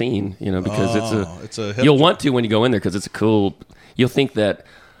out on the scene. Because it's a you'll want to when you go in there because it's a cool. You'll think that.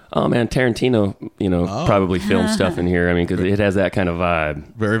 Oh man, Tarantino, probably filmed stuff in here. I mean, because it has that kind of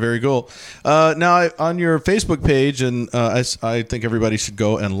vibe. Very, very cool. Now, on your Facebook page, and I think everybody should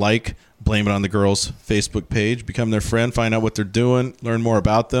go and like Blame It on the Girls Facebook page, become their friend, find out what they're doing, learn more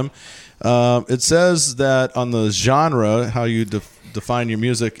about them. It says that on the genre, how you define your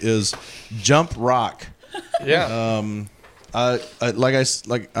music is jump rock. Yeah. Like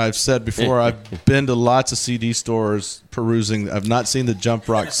I've said before, I've been to lots of CD stores perusing. I've not seen the jump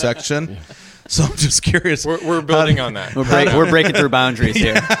rock section, so I'm just curious. We're building on that. We're breaking through boundaries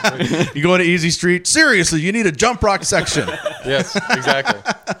here. You go into Easy Street. Seriously, you need a jump rock section. Yes, exactly.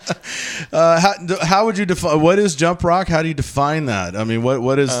 How would you define what is jump rock? How do you define that? I mean,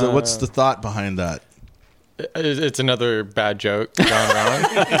 what's the thought behind that? It's another bad joke gone wrong.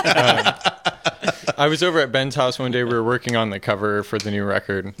 I was over at Ben's house one day. We were working on the cover for the new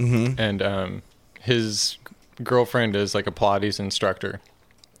record, and his girlfriend is like a Pilates instructor.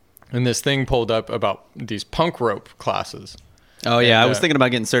 And this thing pulled up about these punk rope classes. Oh yeah, I was thinking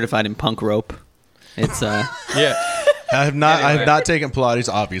about getting certified in punk rope. It's yeah. I have not taken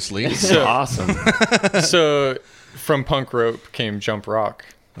Pilates, obviously. So awesome. So from punk rope came jump rock.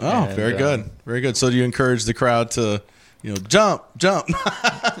 Oh, very good. Very good. So do you encourage the crowd to jump.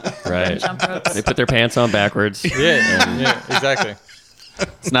 Right. Jump ropes. They put their pants on backwards. Yeah, exactly.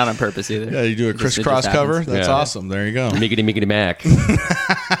 It's not on purpose either. Yeah, you do a It just crisscross cover. happens. That's Yeah. awesome. There you go. Miggity mac.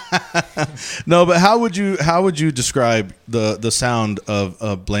 No, but how would you describe the sound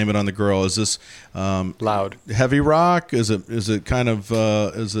of Blame It on the Girl? Is this Loud. heavy rock? Is it kind of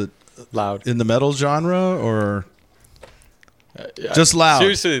is it Loud. in the metal genre or just loud?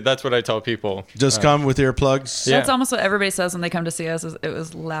 Seriously, that's what I tell people. Just come with earplugs. Yeah. That's almost what everybody says when they come to see us. It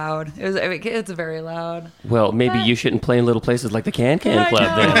was loud. It's very loud. Well, maybe you shouldn't play in little places like the Can I Club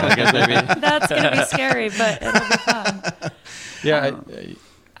know. then. I guess maybe. That's gonna be scary, but it'll be fun. Yeah,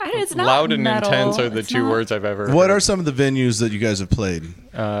 It's not loud and metal. intense are the It's two not- words I've ever What heard. are some of the venues that you guys have played?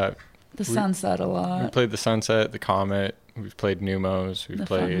 The Sunset a We lot. played the Sunset, the Comet. We've played Numos. We've The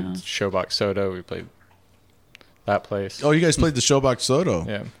played Funhouse. Showbox Soda. We played that place. Oh, you guys played the Showbox Soto.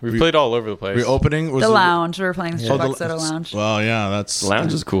 Yeah, we've played all over the place. Were you opening? Was The it- lounge. We were playing the Oh, Showbox Soda Lounge. Well, yeah, that's The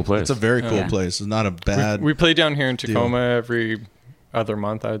Lounge is a cool place. It's a very cool Yeah. place. It's not a bad. We play down here in Tacoma every other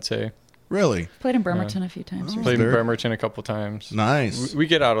month, I'd say. Really Played in Bremerton a few times. Played in very- Bremerton a couple times. nice. We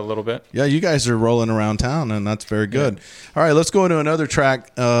get out a little bit. Yeah, you guys are rolling around town, and that's very good. All right, let's go into another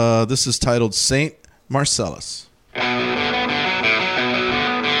track. This is titled Saint Marcellus.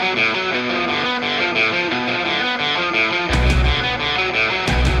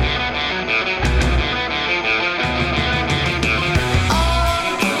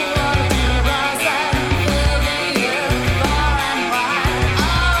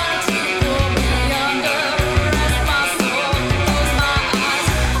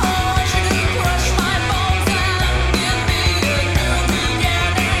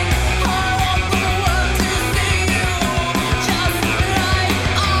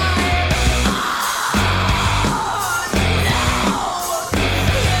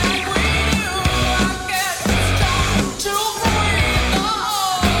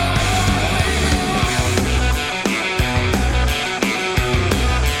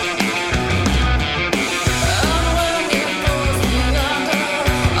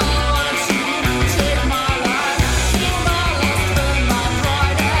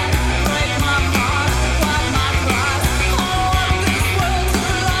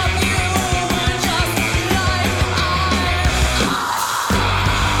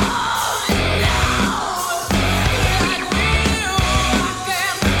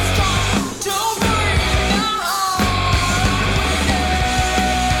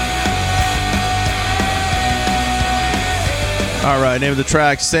 All right, name of the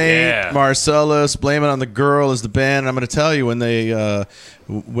track, Saint Marcellus. Blame It on the Girl is the band. And I'm going to tell you, when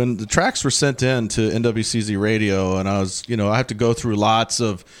the tracks were sent in to NWCZ Radio, and I have to go through lots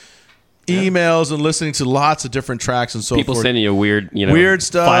of emails and listening to lots of different tracks and so People forth. sending you weird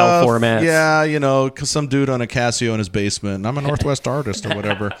stuff, file formats. Yeah, because some dude on a Casio in his basement, and I'm a Northwest artist or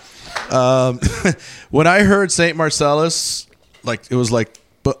whatever. When I heard Saint Marcellus, it was like,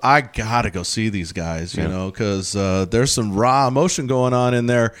 but I gotta go see these guys, because there's some raw emotion going on in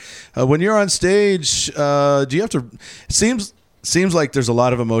there. When you're on stage, do you have to? Seems like there's a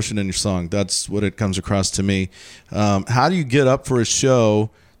lot of emotion in your song. That's what it comes across to me. How do you get up for a show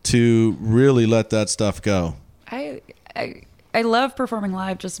to really let that stuff go? I love performing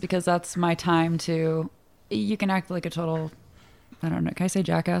live just because that's my time to. You can act like a total. I don't know. Can I say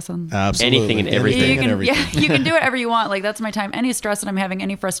jackass on Absolutely. Anything and everything. Yeah, you can do whatever you want. Like, that's my time. Any stress that I'm having,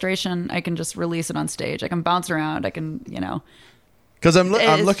 any frustration, I can just release it on stage. I can bounce around. I can, Because I'm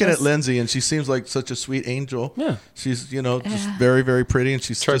It's looking at just- Lindsay, and she seems like such a sweet angel. Yeah. She's just very, very pretty, and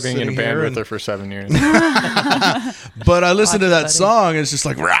she's Tried just being in a sitting band here with and- her for 7 years. But I listen to that buddy. song, and it's just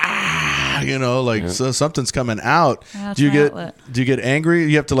like, rah, so something's coming out. That's do you my get outlet. Do you get angry?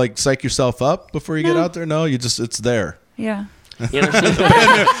 You have to psych yourself up before you get No. out there? No, it's there. yeah.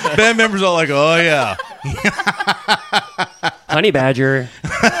 Band members all like, oh yeah. Honey Badger.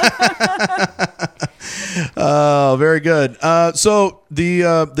 Oh, very good. So the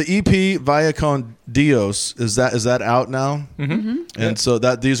EP Via Con Dios is that out now? Mm-hmm. And so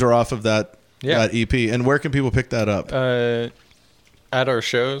these are off of that EP. And where can people pick that up? At our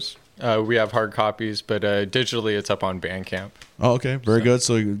shows, we have hard copies, but digitally it's up on Bandcamp. Oh, okay, very good.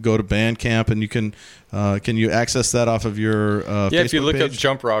 So you go to Bandcamp, and you can you access that off of your Facebook If you look up page?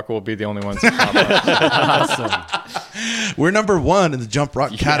 Jump Rock, we'll be the only ones that pop up. Awesome. We're number 1 in the jump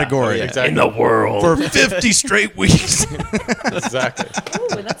rock category exactly. In the world. for 50 straight weeks. Exactly.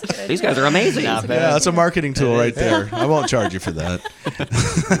 Ooh, that's a good idea. These guys are amazing. Yeah, that's a marketing tool right there. I won't charge you for that.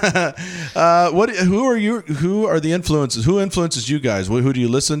 Who are the influences? Who influences you guys? Who do you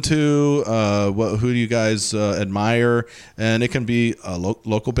listen to? Who do you guys admire? And it can be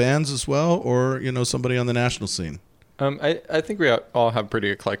local bands as well, or somebody on the national scene. I think we all have pretty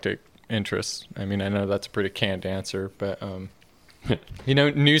eclectic interests. I mean, I know that's a pretty canned answer, but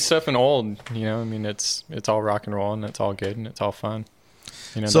new stuff and old. I mean, it's all rock and roll, and it's all good, and it's all fun.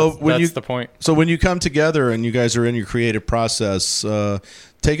 So that's the point. So when you come together and you guys are in your creative process,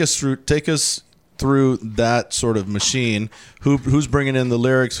 take us through that sort of machine. Who's bringing in the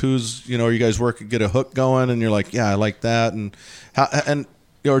lyrics? Who's are you guys get a hook going, and you're like, yeah, I like that,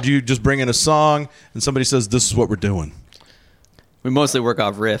 or do you just bring in a song and somebody says, this is what we're doing? We mostly work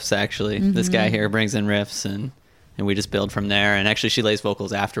off riffs, actually. This guy here brings in riffs, and we just build from there. And actually, she lays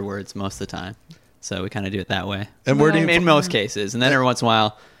vocals afterwards most of the time. So we kind of do it that way. And where do you... In most cases. And then every once in a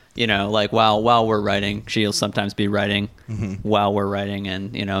while, like while we're writing, she'll sometimes be writing while we're writing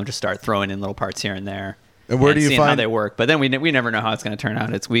and, just start throwing in little parts here and there. And where do you find how find... they work? But then we never know how it's going to turn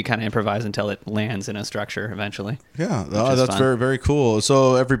out. We kind of improvise until it lands in a structure eventually. Yeah, that's very, very cool.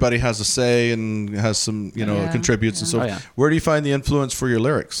 So everybody has a say and has some, contributes and so forth. Where do you find the influence for your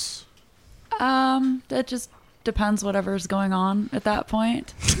lyrics? That just depends whatever's going on at that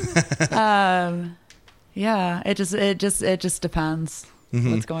point. Yeah, it just depends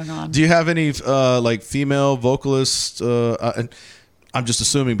what's going on. Do you have any female vocalists? I'm just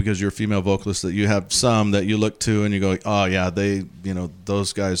assuming because you're a female vocalist that you have some that you look to and you go, oh yeah, they,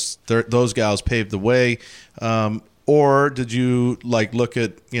 those gals paved the way. Or did you look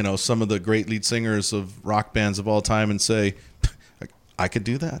at, some of the great lead singers of rock bands of all time and say, I could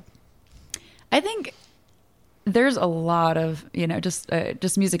do that? I think there's a lot of,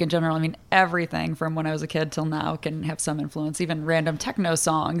 just music in general. I mean, everything from when I was a kid till now can have some influence, even random techno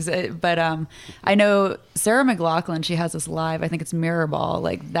songs. But I know Sarah McLachlan, she has this live, I think it's Mirror Ball,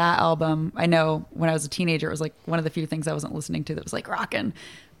 that album. I know when I was a teenager, it was one of the few things I wasn't listening to that was rockin'.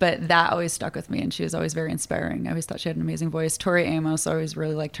 But that always stuck with me, and she was always very inspiring. I always thought she had an amazing voice. Tori Amos, I always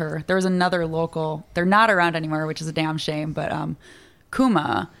really liked her. There was another local, they're not around anymore, which is a damn shame, but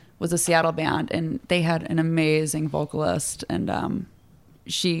Kuma was a Seattle band, and they had an amazing vocalist. And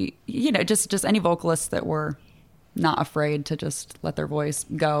she, just any vocalists that were not afraid to just let their voice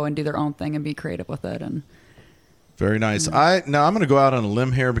go and do their own thing and be creative with it. And very nice. I'm going to go out on a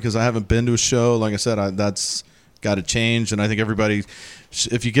limb here because I haven't been to a show. Like I said, that's got to change, and I think everybody,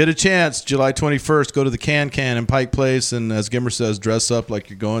 if you get a chance, July 21st, go to the Can in Pike Place, and as Gimmer says, dress up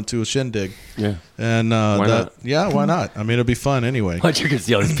like you're going to a shindig. Yeah. And why not? Yeah, why not? I mean, it'll be fun anyway. But you can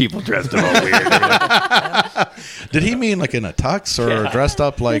see all these people dressed up all weird. Did he mean in a tux or dressed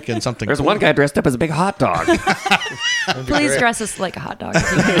up in something? There's one guy dressed up as a big hot dog. Please dress us like a hot dog.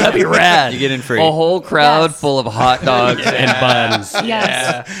 That'd be rad. You get in free. A whole crowd full of hot dogs and buns. Yes.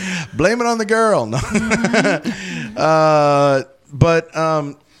 Yeah. Blame it on the girl. No.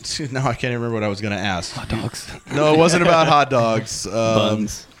 No, I can't even remember what I was going to ask. Hot dogs. No, it wasn't about hot dogs.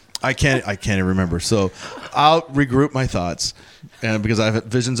 Buns. I can't even remember. So I'll regroup my thoughts, and because I have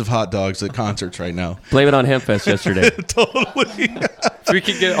visions of hot dogs at concerts right now. Blame it on Hempfest yesterday. Totally. If we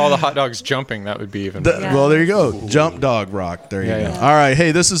could get all the hot dogs jumping, that would be even better. Well, there you go. Jump dog rock. There you go. Yeah. All right.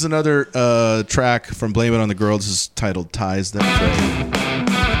 Hey, this is another track from Blame It on the Girl. This is titled Ties That Fray.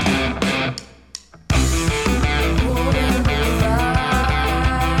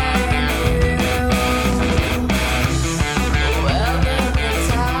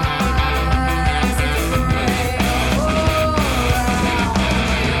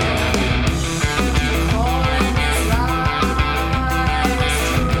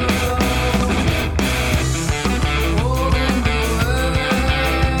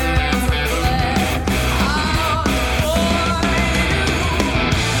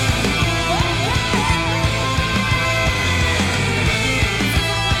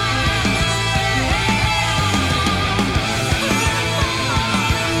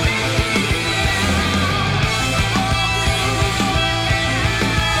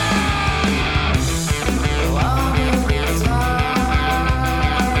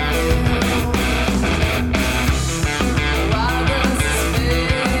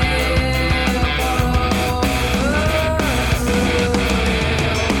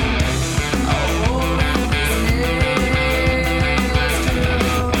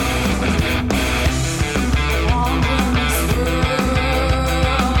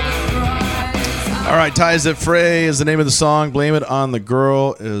 All right, Ties That Fray is the name of the song. Blame It on the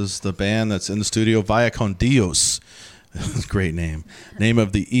Girl is the band that's in the studio. Vaya con Dios. Great name. Name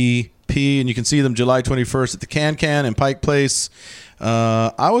of the EP, and you can see them July 21st at the Can in Pike Place.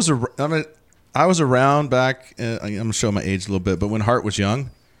 I was around back, I'm going to show my age a little bit, but when Hart was young,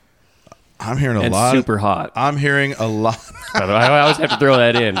 I'm hearing a lot. Super hot. I'm hearing a lot. By the way, I always have to throw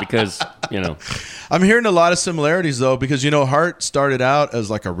that in because, I'm hearing a lot of similarities though, because Heart started out as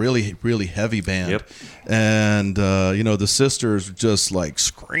like a really, really heavy band. Yep. And the sisters were just like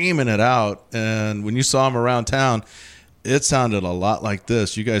screaming it out. And when you saw them around town, it sounded a lot like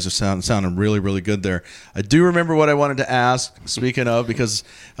this. You guys are sounding really, really good there. I do remember what I wanted to ask, speaking of, because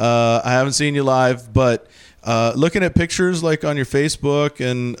I haven't seen you live, but looking at pictures like on your Facebook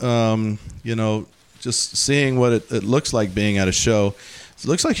and, just seeing what it looks like being at a show, it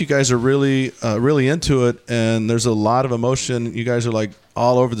looks like you guys are really, really into it, and there's a lot of emotion. You guys are like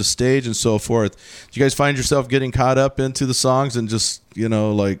all over the stage and so forth. Do you guys find yourself getting caught up into the songs and just,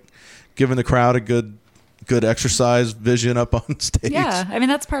 like giving the crowd a good exercise vision up on stage? Yeah, I mean,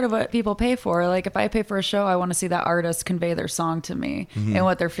 that's part of what people pay for. Like, if I pay for a show, I want to see that artist convey their song to me and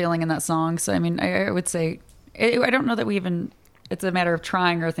what they're feeling in that song. So, I mean, I would say, I don't know that it's a matter of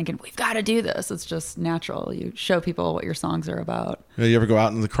trying or thinking, we've got to do this. It's just natural. You show people what your songs are about. You ever go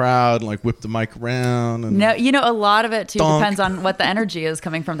out in the crowd and like whip the mic around? And no, a lot of it too depends on what the energy is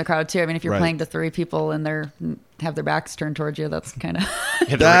coming from the crowd too. I mean, if you're playing to 3 people and have their backs turned towards you, that's kind of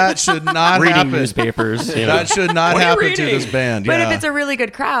that should not reading happen. Newspapers. That should not happen to this band. But if it's a really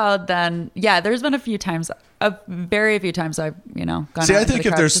good crowd, then there's been a very few times I've gone. See, out I think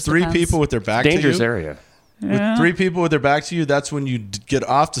if there's 3 people with their back dangerous to you, area. With 3 people with their back to you, that's when you get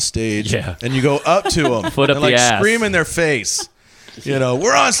off the stage and you go up to them Foot up and like the ass. scream in their face.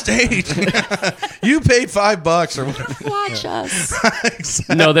 We're on stage. You paid $5 or whatever. Watch us.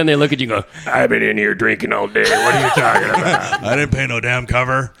 Exactly. No, then they look at you and go, I've been in here drinking all day. What are you talking about? I didn't pay no damn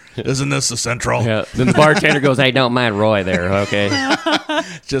cover. Isn't this the Central? Yeah. Then the bartender goes, hey, don't mind Roy there, okay?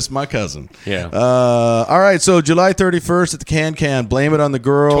 Just my cousin. Yeah. All right, so July 31st at the Can. Blame It on the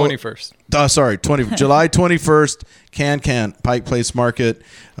Girl. 21st. July 21st, Can, Pike Place Market.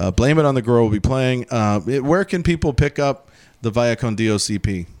 Blame It on the Girl will be playing. Where can people pick up the Via Con Dios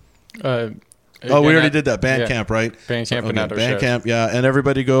CP? We already did that. Bandcamp, right? Bandcamp and other Bandcamp, yeah. And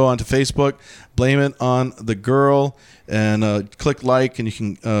everybody go onto Facebook, Blame It on the Girl, and click like, and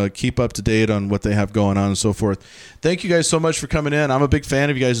you can keep up to date on what they have going on and so forth. Thank you guys so much for coming in. I'm a big fan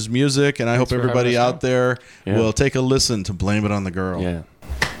of you guys' music, and I hope everybody out there will take a listen to Blame It on the Girl. Yeah.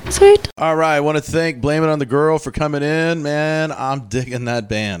 Sweet. All right, I want to thank Blame It on the Girl for coming in. Man, I'm digging that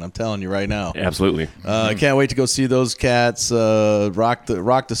band. I'm telling you right now. Absolutely. I can't wait to go see those cats rock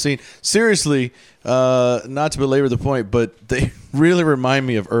the scene. Seriously, not to belabor the point, but they really remind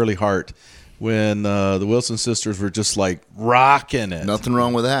me of early Heart when the Wilson sisters were just like rocking it. Nothing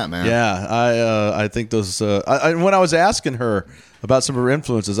wrong with that, man. Yeah, I think those. When I was asking her about some of her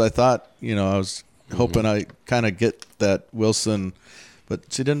influences, I thought I was hoping I kind of get that Wilson.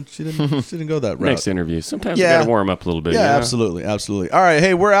 But she didn't go that route. Next interview. Sometimes you got to warm up a little bit. Yeah, absolutely. All right,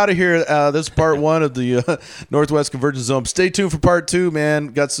 hey, we're out of here. This is part 1 of the Northwest Convergence Zone. Stay tuned for part 2,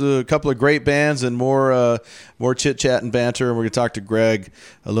 man. Got a couple of great bands and more chit chat and banter. And we're gonna talk to Greg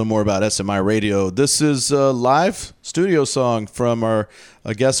a little more about SMI Radio. This is a live studio song from our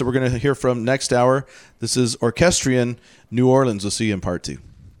guest that we're gonna hear from next hour. This is Orchestrion, New Orleans. We'll see you in part 2.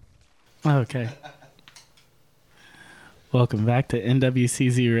 Okay. Welcome back to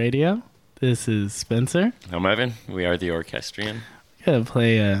NWCZ Radio. This is Spencer. I'm Evan. We are the Orchestrion. We're going to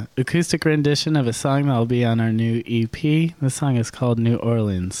play an acoustic rendition of a song that will be on our new EP. The song is called New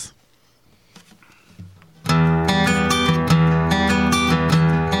Orleans.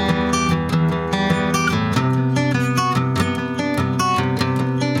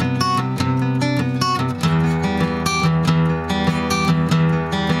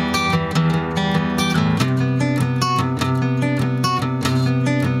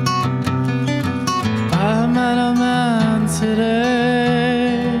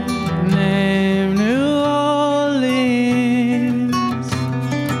 Today, named New Orleans,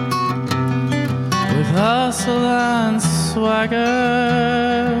 with hustle and swagger,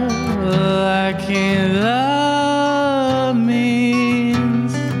 lacking the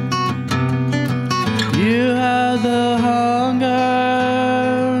means. You had the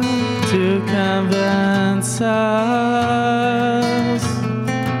hunger to convince us.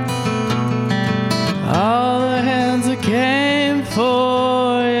 All the hands that came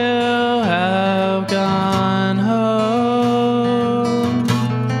for you have gone home.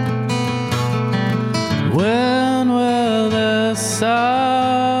 When will this stop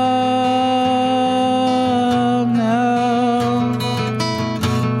now?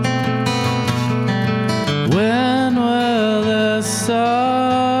 When will this stop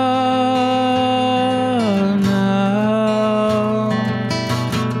now?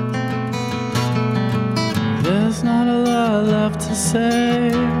 There's not a lot left to say.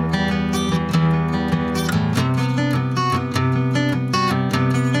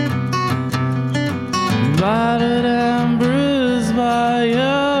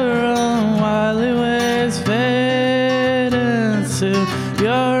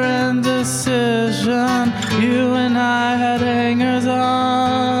 your indecision. You and I had hangers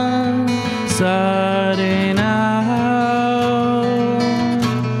on, starting out.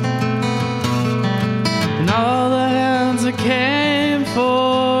 And all the hands that came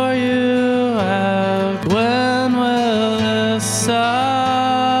for you asked, when will this stop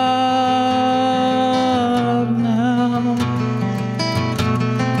now?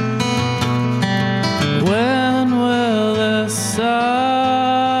 When will this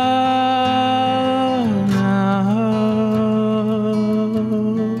stop?